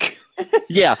remake.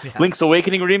 Yeah, Link's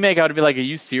Awakening remake. I would be like, are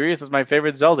you serious? It's my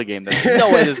favorite Zelda game. There's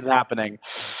no way this is happening.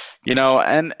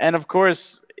 And of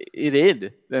course it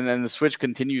did. And then the Switch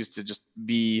continues to just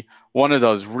be one of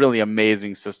those really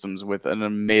amazing systems with an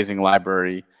amazing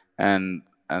library. And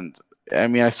I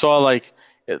mean, I saw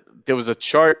there was a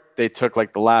chart they took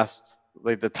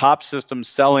the top system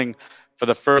selling for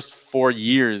the first 4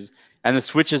 years, and the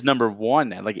Switch is number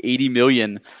one at like 80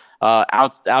 million,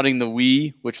 outing the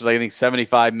Wii, which was I think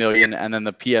 75 million, and then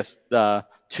the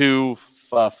PS2,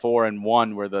 4, and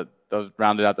 1 were those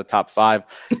rounded out the top five,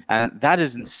 and that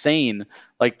is insane.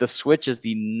 Like the Switch is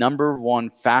the number one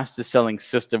fastest selling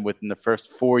system within the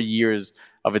first 4 years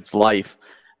of its life.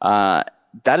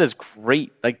 that is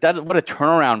great. Like that, what a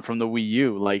turnaround from the Wii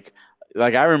U. Like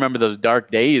I remember those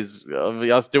dark days of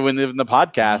us doing the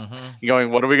podcast, going,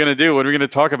 "What are we gonna do? What are we gonna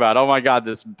talk about? Oh my God,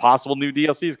 this possible new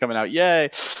DLC is coming out! Yay!"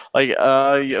 Like,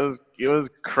 it was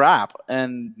crap,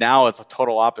 and now it's a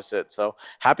total opposite. So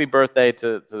happy birthday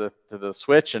to the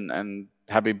Switch, and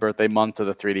happy birthday month to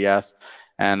the 3DS.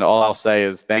 And all I'll say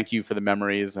is thank you for the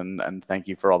memories, and thank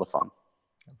you for all the fun.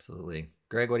 Absolutely.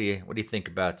 Greg, what do you think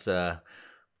about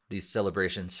these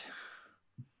celebrations?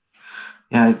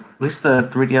 Yeah, at least the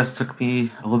 3DS took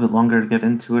me a little bit longer to get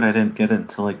into it. I didn't get it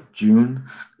until like June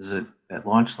because that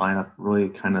launch lineup really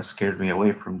kind of scared me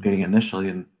away from getting it initially.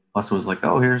 And plus, it was like,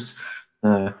 oh, here's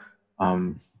the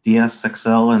DS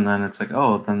XL, and then it's like,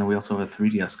 oh, then we also have a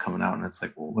 3DS coming out, and it's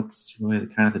like, well, what's really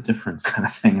kind of the difference, kind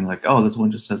of thing? And like, oh, this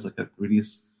one just has like a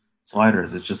 3DS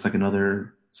sliders. It's just like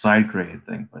another side grade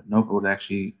thing. But nope, it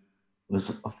actually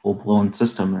was a full blown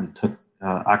system and took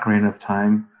Ocarina of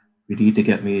Time 3D to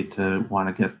get me to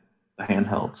want to get the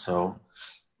handheld. So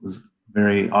it was a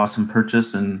very awesome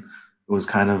purchase, and it was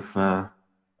kind of a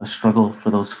struggle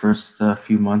for those first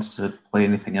few months to play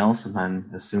anything else. And then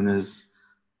as soon as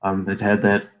it had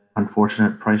that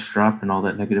unfortunate price drop and all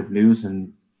that negative news,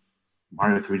 and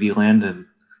Mario 3D Land and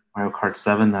Mario Kart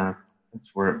 7,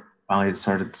 that's where it finally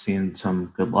started seeing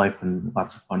some good life and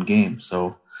lots of fun games.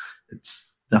 So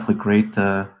it's definitely great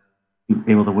to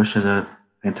be able to wish it a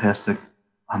fantastic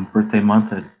birthday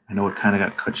month. I know it kind of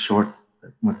got cut short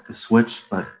with the Switch,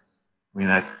 but I mean,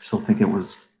 I still think it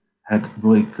had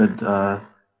really good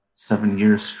 7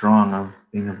 years strong of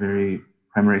being a very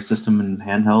primary system and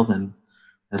handheld. And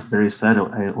as Barry said,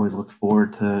 I always looked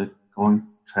forward to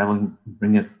traveling,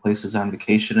 bringing it places on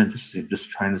vacation, and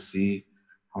just trying to see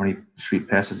how many street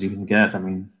passes you can get. I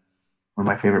mean, one of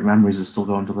my favorite memories is still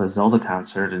going to the Zelda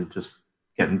concert and just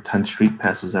getting 10 street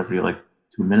passes every like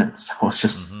 2 minutes. So it's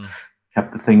just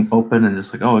kept the thing open and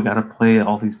just like, oh, I gotta play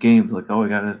all these games. Like, oh, I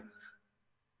gotta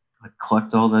like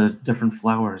collect all the different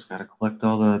flowers, gotta collect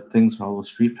all the things for all those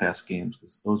street pass games,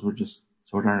 because those were just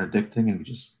so darn addicting, and we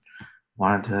just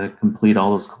wanted to complete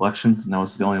all those collections, and that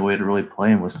was the only way to really play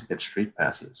them, was to get street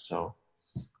passes. So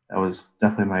that was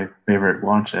definitely my favorite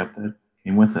launch app that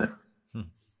came with it.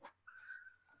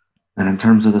 And in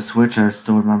terms of the Switch, I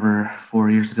still remember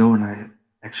 4 years ago when I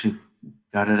actually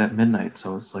got it at midnight.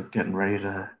 So it's like getting ready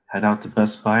to head out to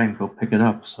Best Buy and go pick it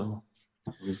up. So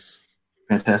it was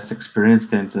a fantastic experience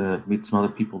getting to meet some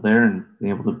other people there and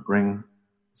being able to bring the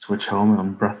Switch home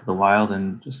on Breath of the Wild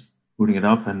and just booting it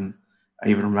up. And I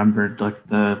even remembered like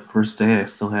the first day I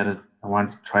still had it. I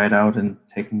wanted to try it out and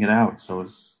taking it out. So it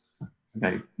was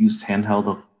like I used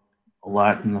handheld a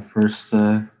lot in the first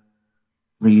 3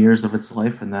 years of its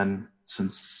life, and then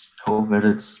since COVID,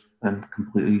 it's been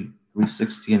completely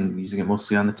 360 and using it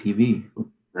mostly on the TV with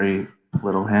very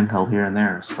little handheld here and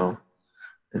there. So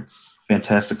it's a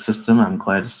fantastic system. I'm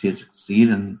glad to see it succeed,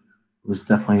 and it was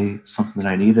definitely something that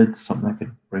I needed, something I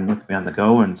could bring with me on the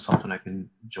go, and something I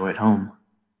can enjoy at home.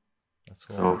 That's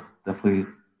cool. So definitely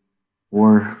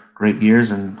 4 great years,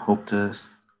 and hope to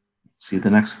see the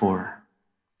next 4.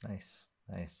 Nice.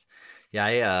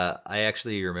 Yeah, I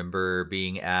actually remember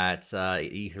being at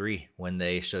E3 when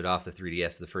they showed off the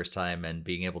 3DS the first time, and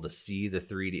being able to see the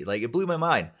 3D. Like, it blew my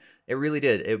mind. It really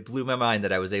did. It blew my mind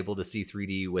that I was able to see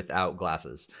 3D without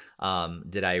glasses.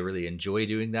 Did I really enjoy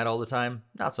doing that all the time?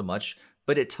 Not so much.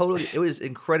 But it was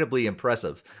incredibly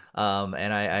impressive.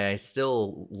 And I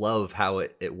still love how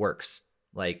it works.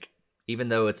 Like, even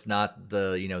though it's not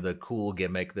the cool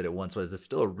gimmick that it once was, it's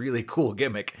still a really cool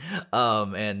gimmick.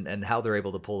 And how they're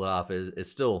able to pull it off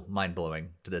is still mind blowing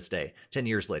to this day. 10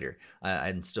 years later,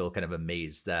 I'm still kind of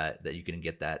amazed that you can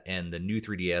get that. And the new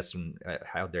 3DS and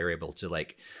how they're able to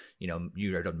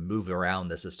you are to move around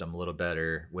the system a little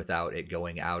better without it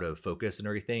going out of focus and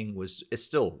everything is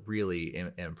still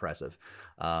really impressive.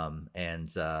 And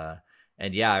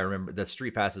yeah, I remember the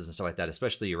street passes and stuff like that,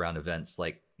 especially around events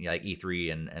like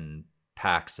E3 and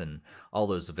PAX and all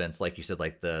those events, like you said,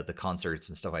 like the concerts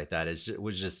and stuff like that.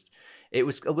 It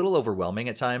was a little overwhelming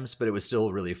at times, but it was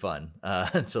still really fun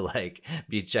to like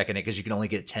be checking it, because you can only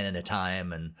get 10 at a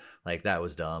time, and like that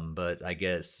was dumb, but I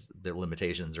guess the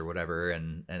limitations or whatever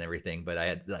and everything. But I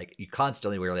had you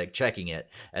constantly were like checking it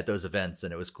at those events,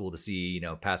 and it was cool to see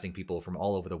passing people from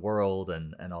all over the world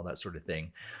and all that sort of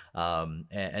thing.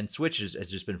 And Switch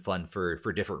has just been fun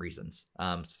for different reasons.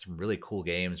 Some really cool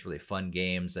games, really fun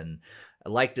games, and I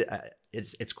liked it.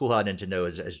 It's cool how Nintendo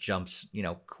has jumped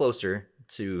closer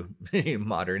to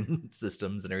modern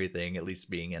systems and everything, at least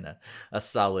being in a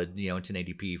solid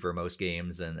 1080p for most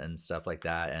games and stuff like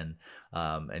that, and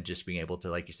just being able to,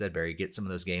 like you said, Barry, get some of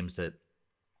those games that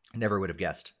Never would have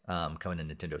guessed coming to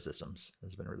Nintendo systems.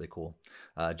 It's been really cool.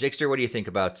 Jakester, what do you think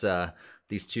about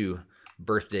these two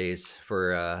birthdays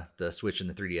for the Switch and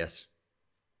the 3DS?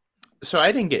 So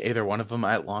I didn't get either one of them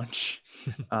at launch.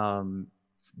 I'll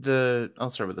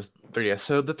start with the 3DS.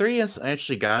 So the 3DS I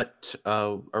actually got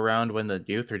around when the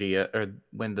new 3DS or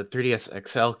when the 3DS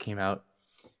XL came out,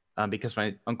 because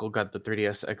my uncle got the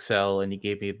 3DS XL and he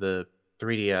gave me the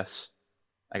 3DS.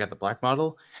 I got the black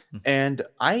model, and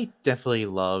I definitely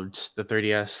loved the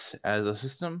 3DS as a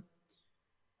system.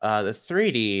 The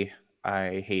 3D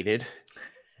I hated.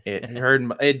 It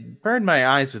burned my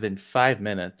eyes within 5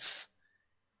 minutes,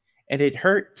 and it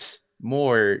hurts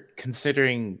more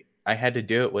considering I had to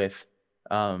do it with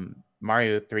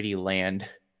Mario 3D Land,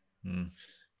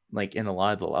 like in a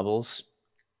lot of the levels.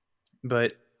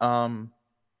 But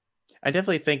I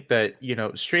definitely think that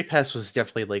Stray Pass was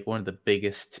definitely like one of the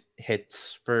biggest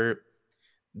hits for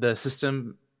the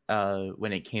system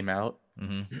when it came out,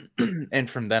 and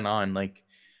from then on, like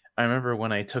I remember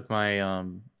when I took my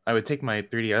I would take my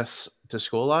 3DS to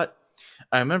school a lot.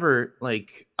 I remember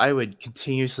like I would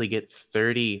continuously get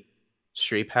 30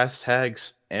 Stray Pass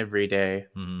tags every day.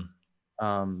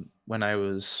 When I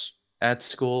was at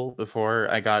school before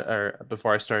I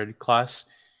started class.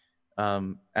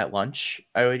 At lunch,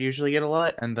 I would usually get a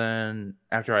lot, and then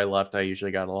after I left, I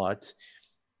usually got a lot.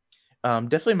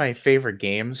 Definitely my favorite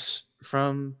games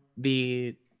from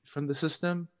the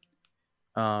system,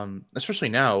 especially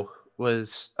now,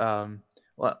 was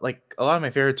like a lot of my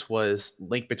favorites was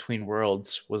Link Between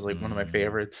Worlds was like one of my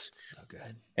favorites. So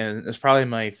good. And it's probably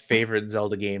my favorite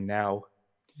Zelda game now.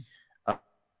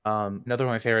 Another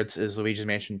one of my favorites is Luigi's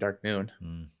Mansion Dark Moon.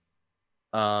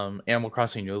 Animal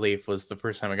Crossing New Leaf was the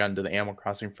first time I got into the Animal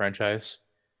Crossing franchise.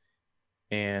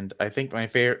 And I think my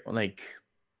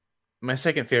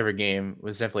second favorite game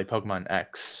was definitely Pokemon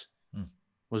X.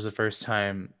 Was the first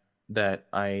time that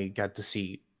I got to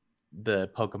see the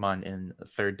Pokemon in a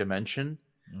third dimension,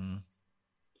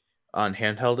 on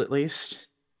handheld at least.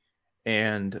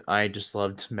 And I just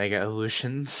loved Mega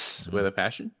Evolutions with a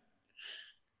passion.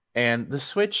 And the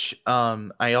Switch,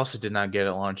 I also did not get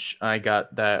at launch. I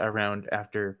got that around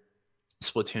after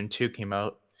Splatoon 2 came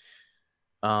out.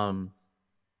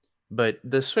 But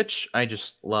the Switch, I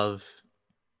just love.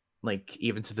 Like,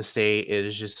 even to this day, it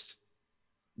is just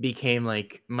became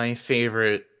like my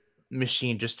favorite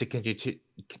machine just to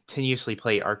continuously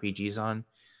play RPGs on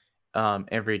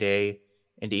every day,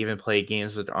 and to even play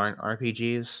games that aren't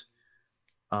RPGs.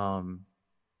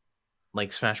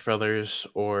 Like Smash Brothers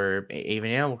or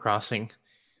even Animal Crossing.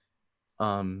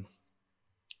 And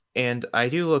I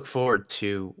do look forward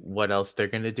to what else they're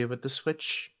going to do with the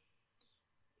Switch,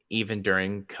 even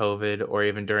during COVID or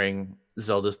even during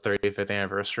Zelda's 35th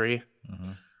anniversary.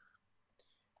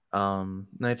 And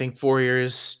I think 4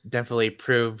 years definitely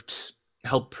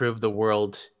helped prove the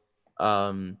world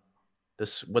what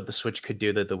the Switch could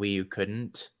do that the Wii U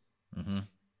couldn't.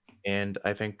 And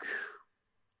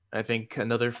I think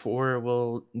another 4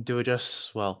 will do it just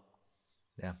as well.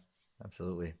 Yeah,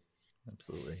 absolutely.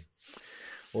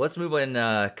 Well, let's move on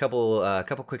a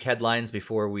couple quick headlines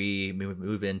before we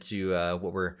move into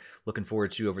what we're looking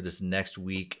forward to over this next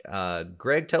week.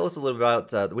 Greg, tell us a little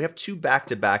about. We have 2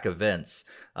 back-to-back events.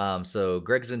 So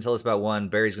Greg's going to tell us about one.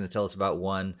 Barry's going to tell us about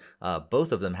one.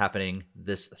 Both of them happening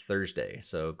this Thursday.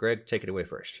 So Greg, take it away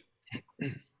first.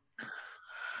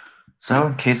 So,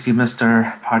 in case you missed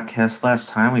our podcast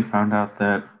last time, we found out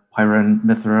that Pyra and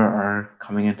Mythra are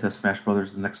coming into Smash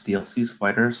Brothers' the next DLC's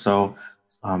fighter. So,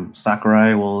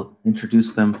 Sakurai will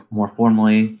introduce them more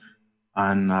formally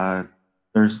on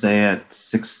Thursday at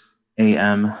 6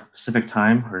 a.m. Pacific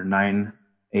time or 9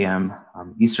 a.m.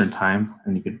 Eastern time,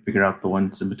 and you can figure out the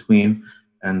ones in between.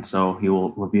 And so he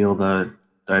will reveal the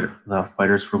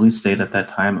fighters' release date at that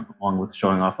time, along with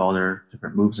showing off all their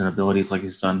different moves and abilities like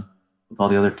he's done with all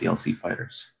the other DLC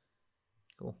fighters.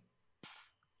 Cool.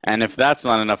 And if that's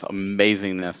not enough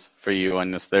amazingness for you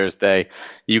on this Thursday,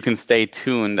 you can stay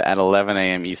tuned at 11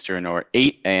 a.m. Eastern or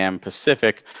 8 a.m.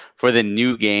 Pacific for the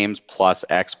New Games Plus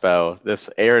Expo. This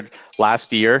aired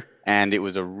last year, and it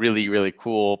was a really, really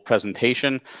cool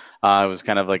presentation. It was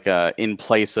kind of like in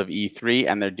place of E3,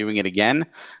 and they're doing it again.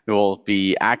 It will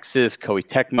be Axis, Koei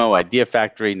Tecmo, Idea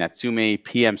Factory, Natsume,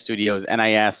 PM Studios,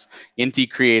 NIS, Inti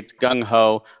Creates, Gung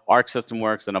Ho, Arc System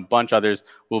Works, and a bunch others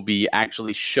will be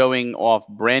actually showing off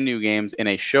brand new games in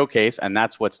a showcase, and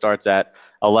that's what starts at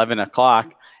 11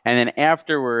 o'clock. And then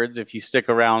afterwards, if you stick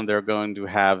around, they're going to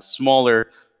have smaller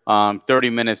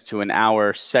 30 minutes to an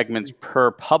hour segments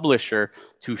per publisher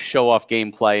to show off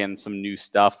gameplay and some new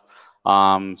stuff.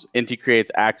 Inti Creates,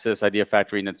 Axis, Idea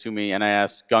Factory, Natsume,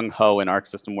 NIS, Gung Ho, and Arc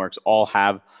System Works all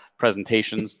have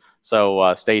presentations.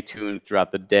 So stay tuned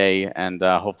throughout the day, and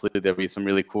hopefully there'll be some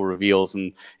really cool reveals.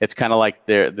 And it's kind of like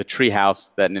the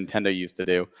treehouse that Nintendo used to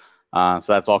do. So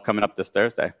that's all coming up this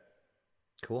Thursday.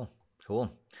 Cool.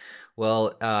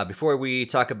 Well, before we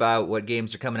talk about what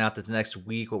games are coming out this next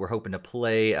week, what we're hoping to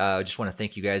play, I just want to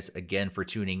thank you guys again for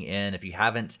tuning in. If you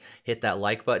haven't hit that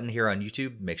like button here on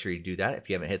YouTube, make sure you do that. If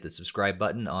you haven't hit the subscribe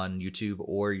button on YouTube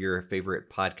or your favorite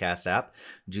podcast app,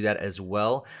 do that as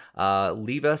well.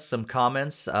 Leave us some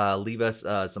comments, leave us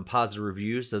some positive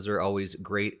reviews. Those are always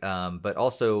great. But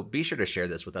also be sure to share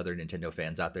this with other Nintendo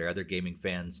fans out there, other gaming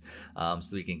fans, so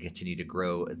we can continue to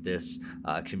grow this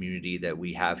community that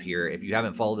we have here. If you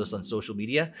haven't followed us on social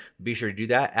media, be sure to do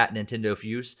that at Nintendo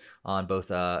Fuse on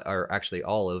both, or actually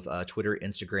all of Twitter,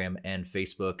 Instagram, and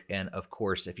Facebook. And of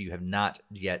course, if you have not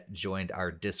yet joined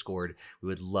our Discord, we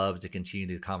would love to continue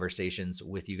the conversations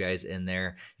with you guys in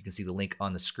there. You can see the link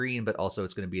on the screen, but also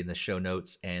it's going to be in the show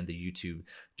notes and the YouTube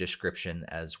description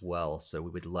as well. So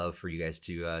we would love for you guys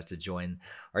to join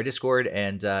our Discord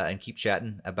and keep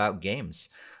chatting about games.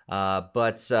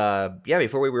 But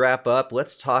before we wrap up,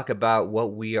 let's talk about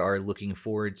what we are looking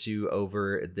forward to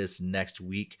over this next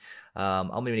week.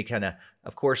 I'll maybe kind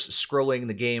of course, scrolling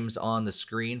the games on the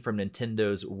screen from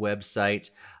Nintendo's website.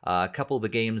 A couple of the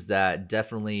games that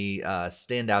definitely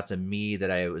stand out to me that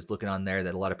I was looking on there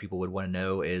that a lot of people would want to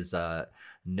know is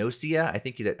Nocia. I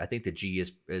think the G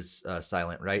is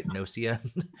silent, right? Nocia.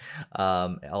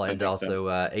 And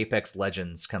also Apex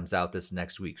Legends comes out this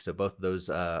next week. So both of those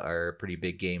are pretty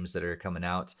big games that are coming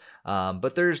out.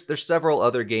 But there's several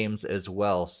other games as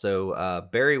well. So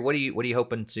Barry, what are you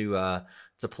hoping to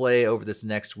play over this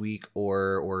next week,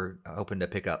 or hoping to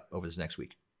pick up over this next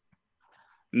week?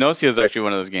 Nocia is actually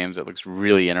one of those games that looks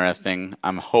really interesting.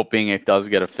 I'm hoping it does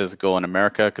get a physical in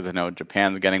America because I know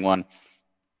Japan's getting one.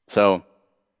 So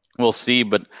we'll see,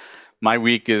 but my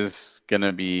week is going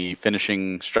to be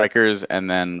finishing Strikers and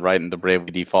then right into Bravely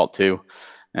Default 2.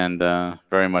 And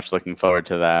very much looking forward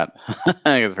to that.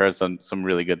 I've heard some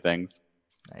really good things.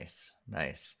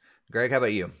 Nice. Greg, how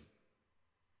about you?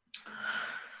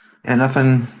 Yeah,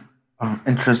 nothing of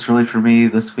interest really for me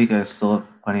this week. I still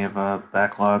have plenty of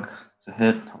backlog to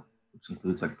hit, which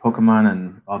includes like Pokemon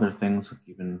and other things, like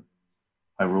even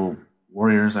Hyrule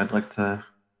Warriors I'd like to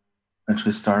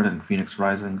eventually start, and Phoenix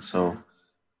Rising. So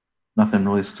nothing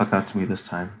really stuck out to me this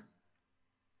time.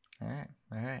 All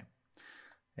right.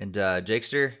 And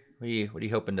Jakester, what are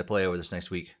you hoping to play over this next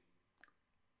week?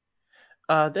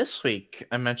 This week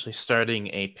I'm actually starting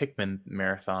a Pikmin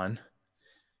marathon.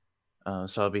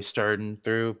 So I'll be starting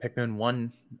through Pikmin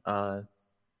 1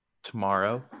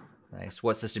 tomorrow. Nice.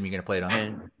 What system are you going to play it on?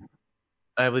 And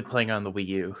I'll be playing on the Wii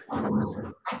U.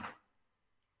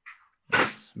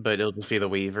 Nice. But it'll just be the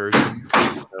Wii version,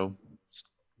 so it's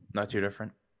not too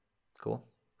different. Cool.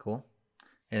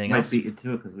 Anything Might else? beat you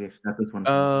to it because we actually got this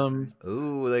one.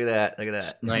 Ooh, look at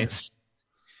that. Nice.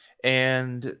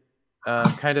 And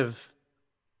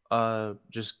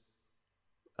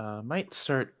might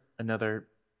start another.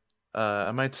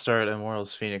 I might start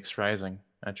Immortals Phoenix Rising,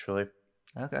 actually.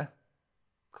 Okay.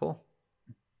 Cool.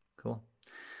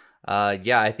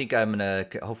 I think I'm gonna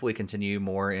hopefully continue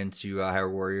more into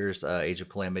Hyrule Warriors, Age of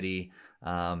Calamity,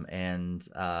 and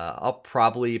I'll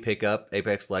probably pick up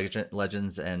Apex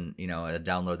Legends and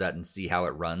download that and see how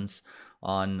it runs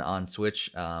on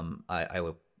Switch. I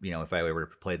would, if I were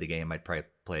to play the game, I'd probably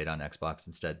play it on Xbox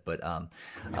instead. But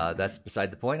that's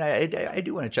beside the point. I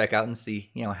do want to check out and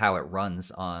see how it runs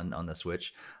on the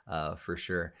Switch, for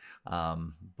sure. I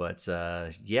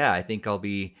think I'll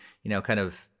be kind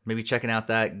of maybe checking out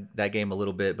that game a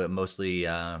little bit, but mostly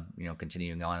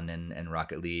continuing on in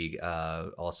Rocket League.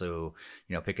 Also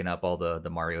picking up all the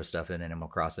Mario stuff in Animal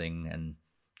Crossing, and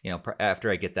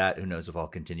after I get that, who knows if I'll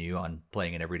continue on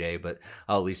playing it every day, but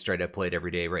I'll at least try to play it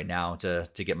every day right now to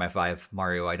get my 5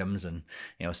 Mario items and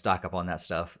stock up on that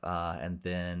stuff. And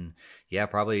then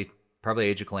probably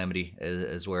Age of Calamity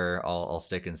is where I'll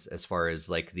stick as far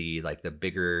as like the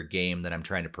bigger game that I'm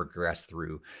trying to progress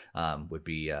through, would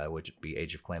be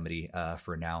Age of Calamity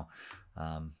for now.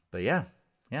 But yeah.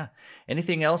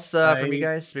 Anything else from you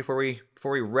guys before we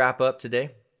wrap up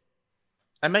today?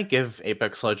 I might give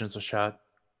Apex Legends a shot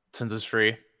since it's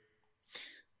free,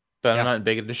 but I'm not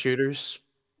big into shooters.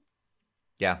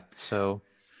 Yeah. So.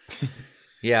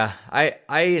 Yeah,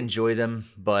 I enjoy them,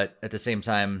 but at the same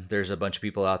time, there's a bunch of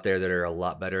people out there that are a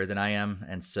lot better than I am,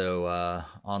 and so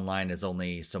online is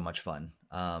only so much fun.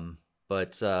 I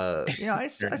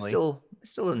still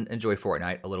enjoy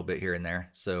Fortnite a little bit here and there.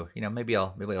 So maybe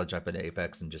I'll jump into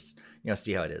Apex and just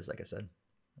see how it is. Like I said,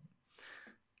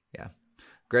 yeah.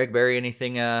 Greg, Barry,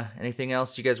 anything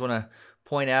else you guys want to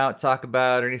point out, talk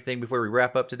about, or anything before we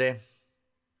wrap up today?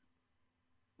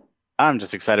 I'm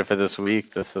just excited for this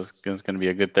week. This is going to be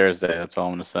a good Thursday. That's all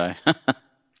I'm going to say.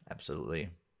 Absolutely.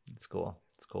 It's cool.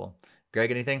 It's cool.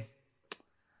 Greg, anything?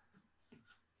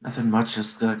 Nothing much.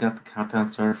 Just got the countdown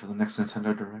started for the next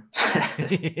Nintendo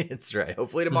Direct. It's right.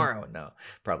 Hopefully tomorrow. No,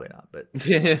 probably not. But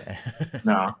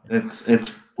No, it's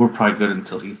we're probably good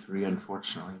until E3,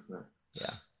 unfortunately. But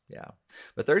yeah.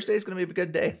 But Thursday is going to be a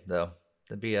good day, though.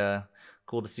 That'd be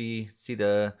cool to see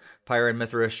the Pyra and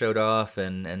Mithra showed off,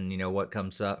 and what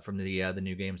comes up from the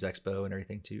New Games Expo and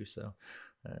everything too. So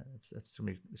it's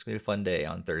gonna be a fun day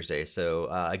on Thursday. So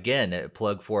again, a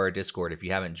plug for our Discord. If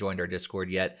you haven't joined our Discord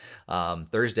yet,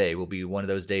 Thursday will be one of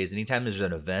those days. Anytime there's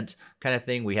an event kind of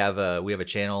thing, we have a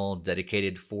channel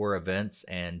dedicated for events,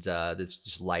 and this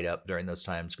just light up during those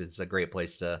times because it's a great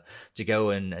place to go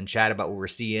and chat about what we're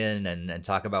seeing and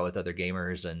talk about with other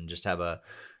gamers and just have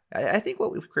I think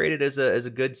what we've created is a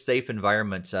good, safe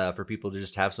environment for people to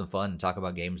just have some fun and talk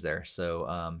about games there.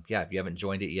 So if you haven't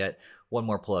joined it yet, one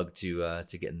more plug to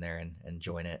get in there and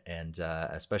join it, and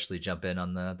especially jump in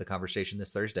on the conversation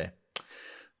this Thursday.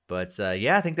 But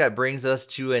I think that brings us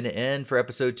to an end for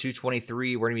episode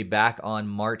 223. We're going to be back on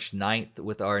March 9th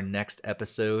with our next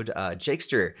episode.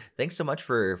 Jakester, thanks so much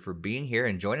for being here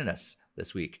and joining us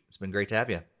this week. It's been great to have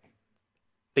you.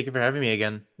 Thank you for having me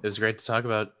again. It was great to talk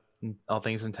about all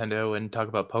things Nintendo and talk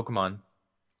about Pokemon.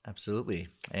 Absolutely.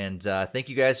 And thank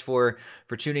you guys for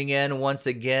tuning in once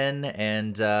again,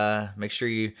 and make sure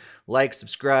you like,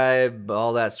 subscribe,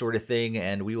 all that sort of thing,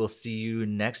 and we will see you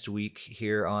next week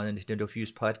here on Nintendo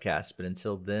Fuse Podcast. But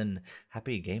until then,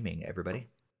 happy gaming, everybody.